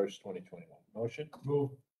September 1st, 2021. Motion?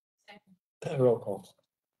 Move. Roll call.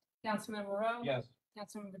 Councilman Moreau. Yes.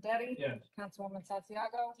 Councilman Bedetti. Yes. Councilwoman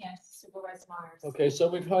Santiago. Yes. Supervisor Myers. Okay, so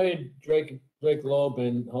we've hired Drake Loeb,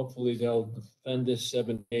 and hopefully they'll defend this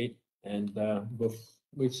 7-8. And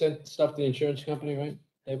we sent stuff to the insurance company, right,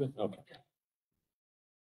 David? Okay.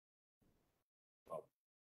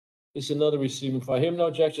 This is another receiving file. Hearing no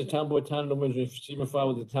objection, Town Board, Town of New Windsor, receiving file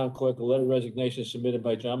with the town clerk, a letter of resignation submitted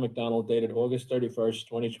by John McDonald dated August 31st,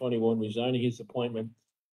 2021, resigning his appointment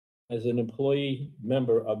as an employee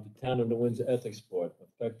member of the Town of New Windsor Ethics Board,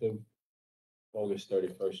 effective August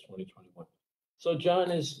 31st, 2021. So John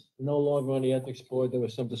is no longer on the Ethics Board. There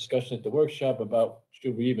was some discussion at the workshop about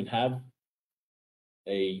should we even have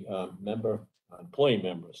a employee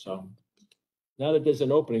member. So now that there's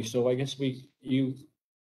an opening, so I guess you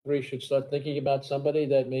three should start thinking about somebody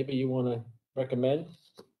that maybe you want to recommend.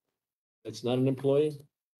 It's not an employee,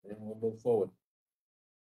 and we'll move forward.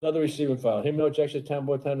 Another receiving file. Hearing no objection, Town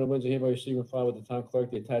Board, Town of Windsor hereby receiving file with the town clerk,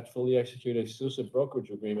 the attached fully executed exclusive brokerage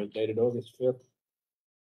agreement dated the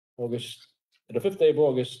 5th day of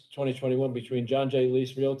August, 2021, between John J.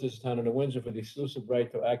 Lease Realtors, Town of New Windsor, for the exclusive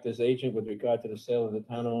right to act as agent with regard to the sale of the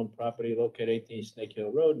town-owned property located 18 Snake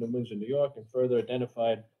Hill Road, New Windsor, New York, and further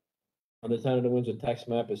identified on the Town of New Windsor tax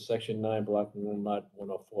map is Section 9, Block 1, Lot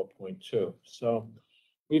 104.2. So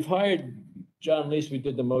we've hired John Lease. We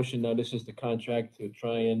did the motion. Now this is the contract to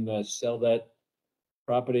try and sell that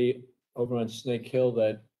property over on Snake Hill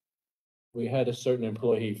that we had a certain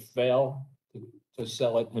employee fail to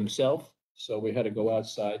sell it himself. So we had to go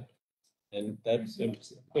outside, and that's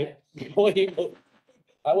employee.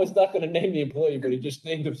 I was not going to name the employee, but he just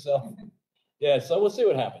named himself. Yeah, so we'll see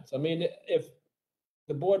what happens. I mean, if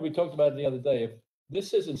the board, we talked about it the other day, if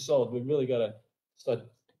this isn't sold, we really got to start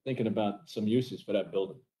thinking about some uses for that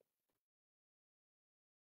building.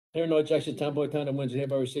 Here, no objection, Town Board, Town of Windsor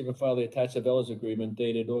hereby receive and file the attached Cabela's agreement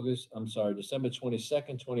dated December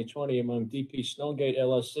 22nd, 2020, among DP Stonegate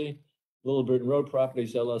LLC, Little Britain Road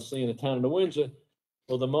Properties LLC, and the Town of New Windsor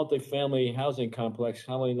for the multifamily housing complex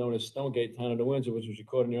commonly known as Stonegate, Town of New Windsor, which was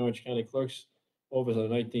recorded in the Orange County Clerk's office on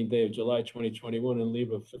the 19th day of July, 2021, and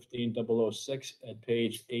leave of 15006 at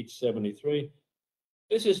page 873.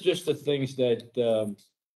 This is just the things that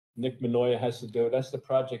Nick Minoya has to do. That's the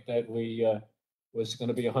project that we was going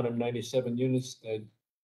to be 197 units that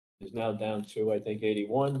is now down to, I think,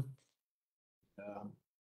 81.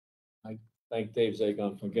 I thank Dave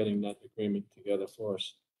Zagon for getting that agreement together for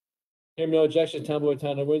us. Hearing no objection, Town Board,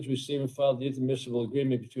 Town of Windsor, receive and file the intermunicipal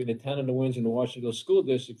agreement between the Town of New Windsor and the Washington School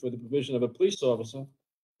District for the provision of a police officer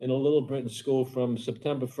in a Little Britain school from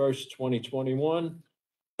September 1st, 2021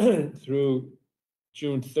 through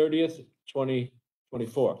June 30th,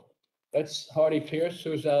 2024. That's Hardy Pierce,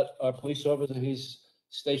 who's our police officer. He's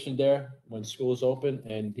stationed there when school's open,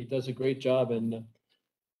 and he does a great job. And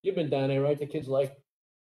you've been down there, right? The kids like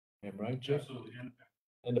him, right, Chief? Absolutely.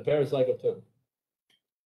 And the parents like him too.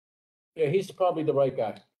 Yeah, he's probably the right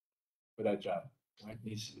guy for that job, right?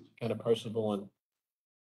 He's kind of personable and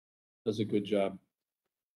does a good job.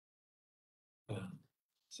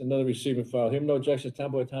 It's another receiving file. Hearing no objection,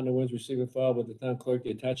 Town Board, Town of Windsor, receiving file with the town clerk,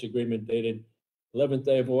 the attached agreement dated 11th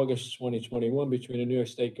day of August, 2021, between the New York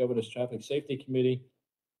State Governor's Traffic Safety Committee,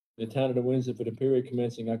 the Town of New Windsor for the period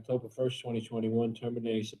commencing October 1st, 2021,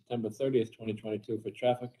 terminating September 30th, 2022 for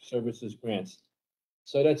traffic services grants.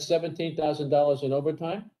 So that's $17,000 in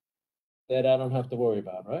overtime that I don't have to worry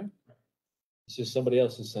about, right? It's just somebody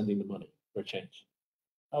else is sending the money for a change.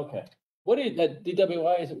 Okay. What do you, that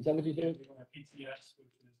DWI, is that what you do? PTS,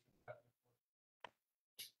 which is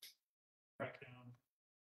breakdown.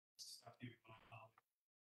 Stuff you can find.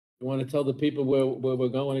 You want to tell the people where we're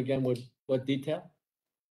going again with what detail?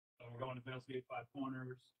 So we're going to Millsgate Five Corners,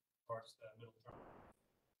 of course, that middle term.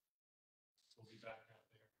 We'll be back out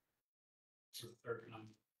there for the third time.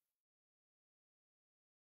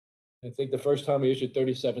 I think the first time we issued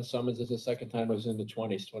 37 summonses, the second time was in the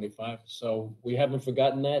 20s, 25. So we haven't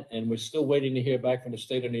forgotten that, and we're still waiting to hear back from the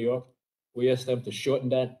state of New York. We asked them to shorten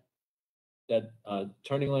that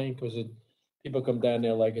turning lane because people come down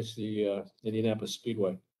there like it's the Indianapolis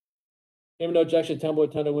Speedway. Hearing no objection, Town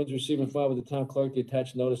Board, Town of Windsor, receive and file with the town clerk the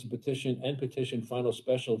attached notice of petition final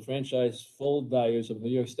special franchise full values of New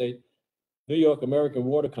York American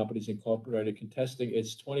Water Companies Incorporated, contesting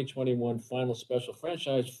its 2021 final special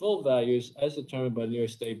franchise full values as determined by the New York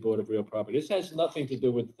State Board of Real Property. This has nothing to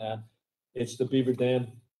do with the town. It's the Beaver Dam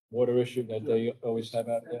water issue that they always have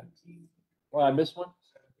out there. Well, I missed one.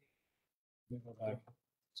 Let me go back.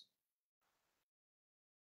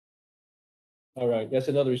 All right, that's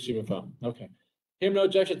another receiving file. Okay. Hearing no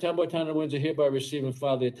objection, Town Board, Town of Windsor hereby receive and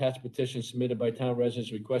file the attached petition submitted by town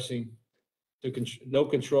residents requesting no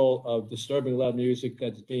control of disturbing loud music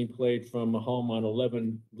that's being played from a home on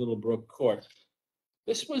 11 Little Brook Court.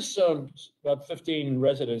 This was about 15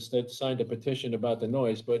 residents that signed a petition about the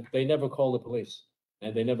noise, but they never called the police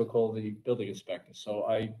and they never called the building inspector. So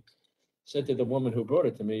I said to the woman who brought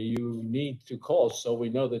it to me, you need to call so we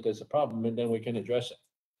know that there's a problem and then we can address it.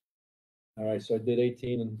 All right, so I did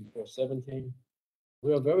 18 and before 17.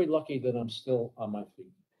 We are very lucky that I'm still on my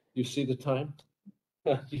feet. You see the time?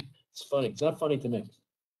 It's funny. It's not funny to me.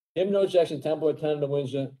 Hearing no objection, Town Board, Town of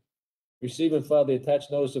Windsor, receive and file the attached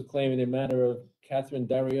notice of claim in the matter of Catherine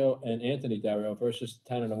Dario and Anthony Dario versus the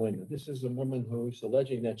Town of Windsor. This is a woman who's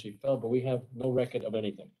alleging that she fell, but we have no record of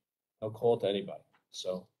anything. No call to anybody.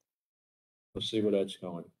 So we'll see where that's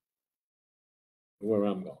going. Where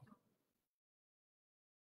I'm going.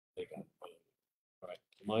 All right.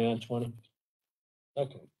 Am I on 20?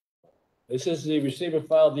 Okay. This is the receive and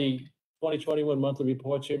file the 2021 monthly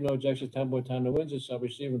reports. Here, no objections. Town Board, Town of Windsor shall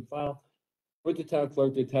receive and file with the town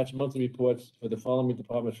clerk the attached monthly reports for the following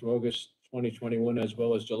departments for August 2021 as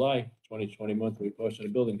well as July 2020 monthly reports to the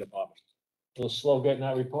building department. A little slow getting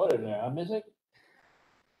that report in there, huh, Mizik?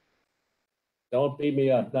 Don't beat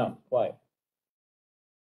me up. No, quiet.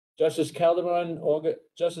 Justice Calderon,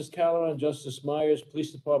 Justice Myers,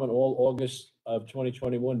 Police Department, all August of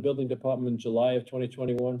 2021, Building Department, July of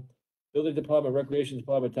 2021, Building Department, Recreation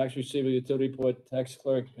Department, Tax Receiver, Utility Report, Tax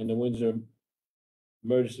Clerk, and the Windsor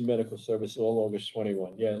Emergency Medical Service, all August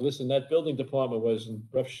 21. Yeah, listen, that building department was in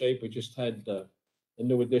rough shape. We just had a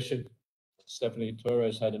new addition. Stephanie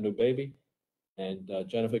Torres had a new baby, and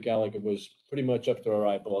Jennifer Gallagher was pretty much up to her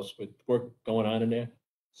eyeballs with work going on in there.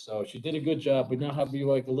 So she did a good job. We now have you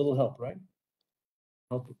like a little help, right?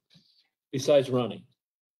 Help besides running.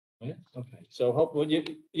 Yeah, okay. So hope well, you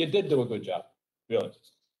did do a good job, really.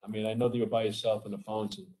 I mean, I know that you're by yourself on the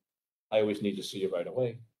phones, and I always need to see you right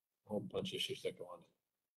away. A whole bunch of issues that go on.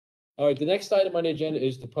 All right, the next item on the agenda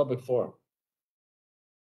is the public forum.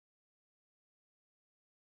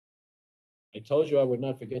 I told you I would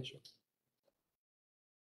not forget you.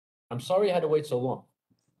 I'm sorry I had to wait so long.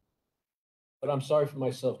 But I'm sorry for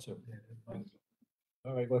myself too.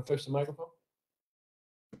 All right, want to fix the microphone?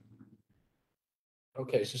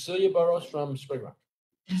 Okay, Cecilia Burrows from Spring Rock.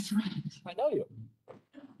 That's right. I know you.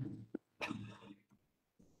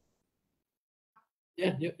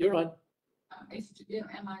 Yeah, you're on.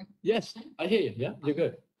 Am I? Yes, I hear you. Yeah, you're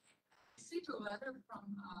good. Received a letter from,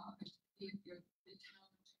 your town.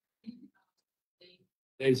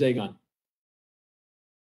 Dave Zagon.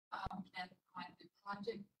 And the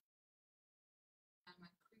project.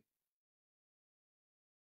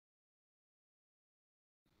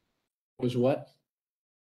 Was what?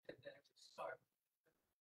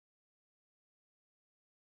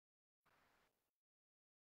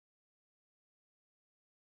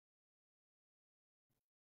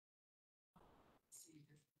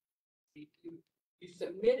 You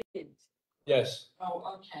submitted. Yes.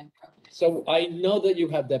 Oh, okay. So I know that you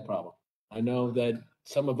have that problem. I know that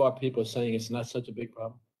some of our people are saying it's not such a big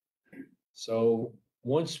problem. So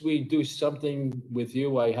once we do something with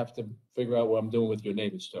you, I have to figure out what I'm doing with your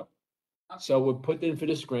neighbors too. So we're put in for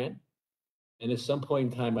this grant. And at some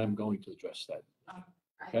point in time, I'm going to address that.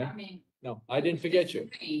 Okay. I mean. No, I didn't forget you.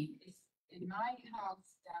 It's in my house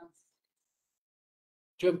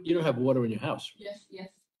downstairs. You don't have water in your house Yes, yes,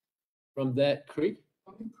 from that creek?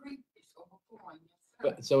 from the creek, it's overflowing, yes,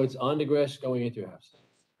 sir. But, so it's on the grass going into your house.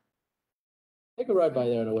 Take a ride by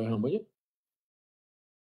there on the way home, will you?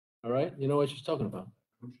 All right, you know what she's talking about.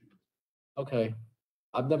 Okay,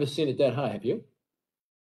 I've never seen it that high, have you?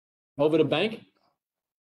 Over the bank?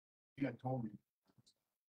 Yeah, told me.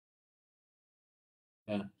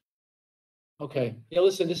 Yeah. Okay, yeah,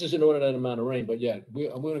 listen, this is an ordinate amount of rain, but yeah,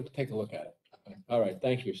 I'm gonna take a look at it. All right,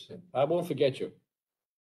 thank you, Sid. I won't forget you.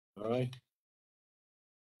 All right.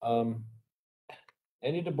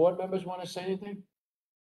 Any of the board members want to say anything?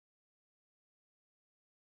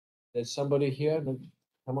 There's somebody here, then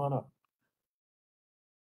come on up.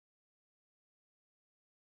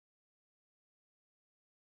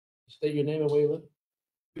 State your name and where you live.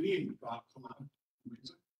 Good evening, Bob. Come on.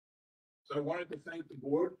 So I wanted to thank the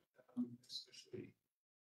board, especially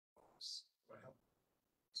well,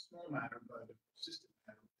 small matter, but a persistent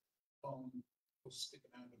matter. Was sticking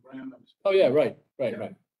out of the ground. Oh, yeah, right.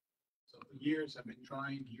 So for years, I've been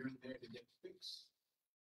trying here and there to get fixed.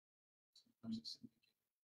 Sometimes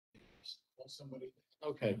it's call somebody.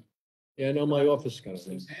 Okay. Yeah, I know my office is gonna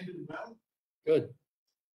be. It's handled well. Good.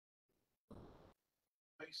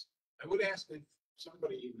 I would ask if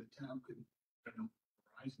somebody in the town could, I don't know,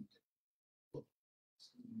 Verizon. Look.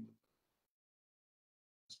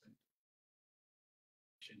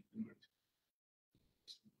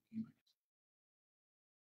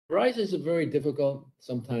 Verizon's are very difficult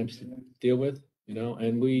sometimes to deal with, you know,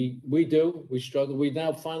 and we struggle. We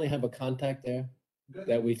now finally have a contact there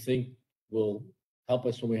that we think will help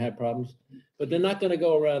us when we have problems, but they're not gonna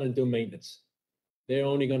go around and do maintenance. They're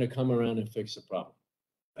only gonna come around and fix the problem.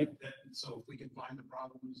 So if we can find the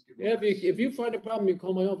problems. Yeah, if you find a problem, you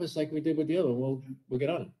call my office like we did with the other one, we'll get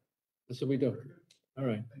on it. That's what we do. All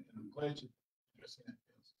right. I'm glad you're addressing that.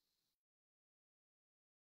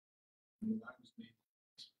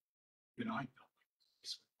 You know,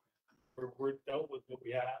 We're dealt with what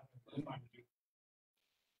we have. We're trying to do.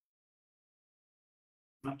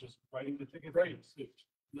 Not just writing the ticket, right? It's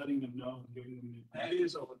letting them know and giving them. That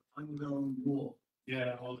is an unknown rule.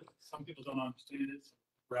 Yeah, well, some people don't understand it. So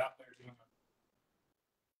we're out there doing it.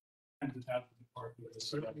 And it's happening in part of it.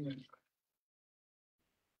 Certainly.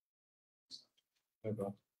 Okay,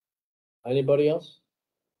 bro. Anybody else?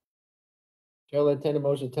 Chair will entertain a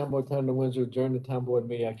motion, town board, town of Windsor, adjourn the town board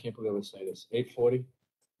meeting. I can't believe I say this. 8:40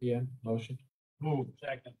 PM, motion. Move.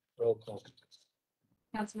 Second. Roll call.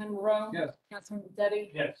 Councilman Rowe? Yes. Councilman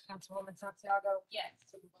Detti? Yes. Councilwoman Santiago? Yes.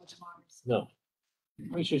 Supervisor Myers? No.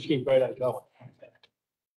 We should keep right on going.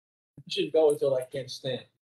 We should go until I can't stand.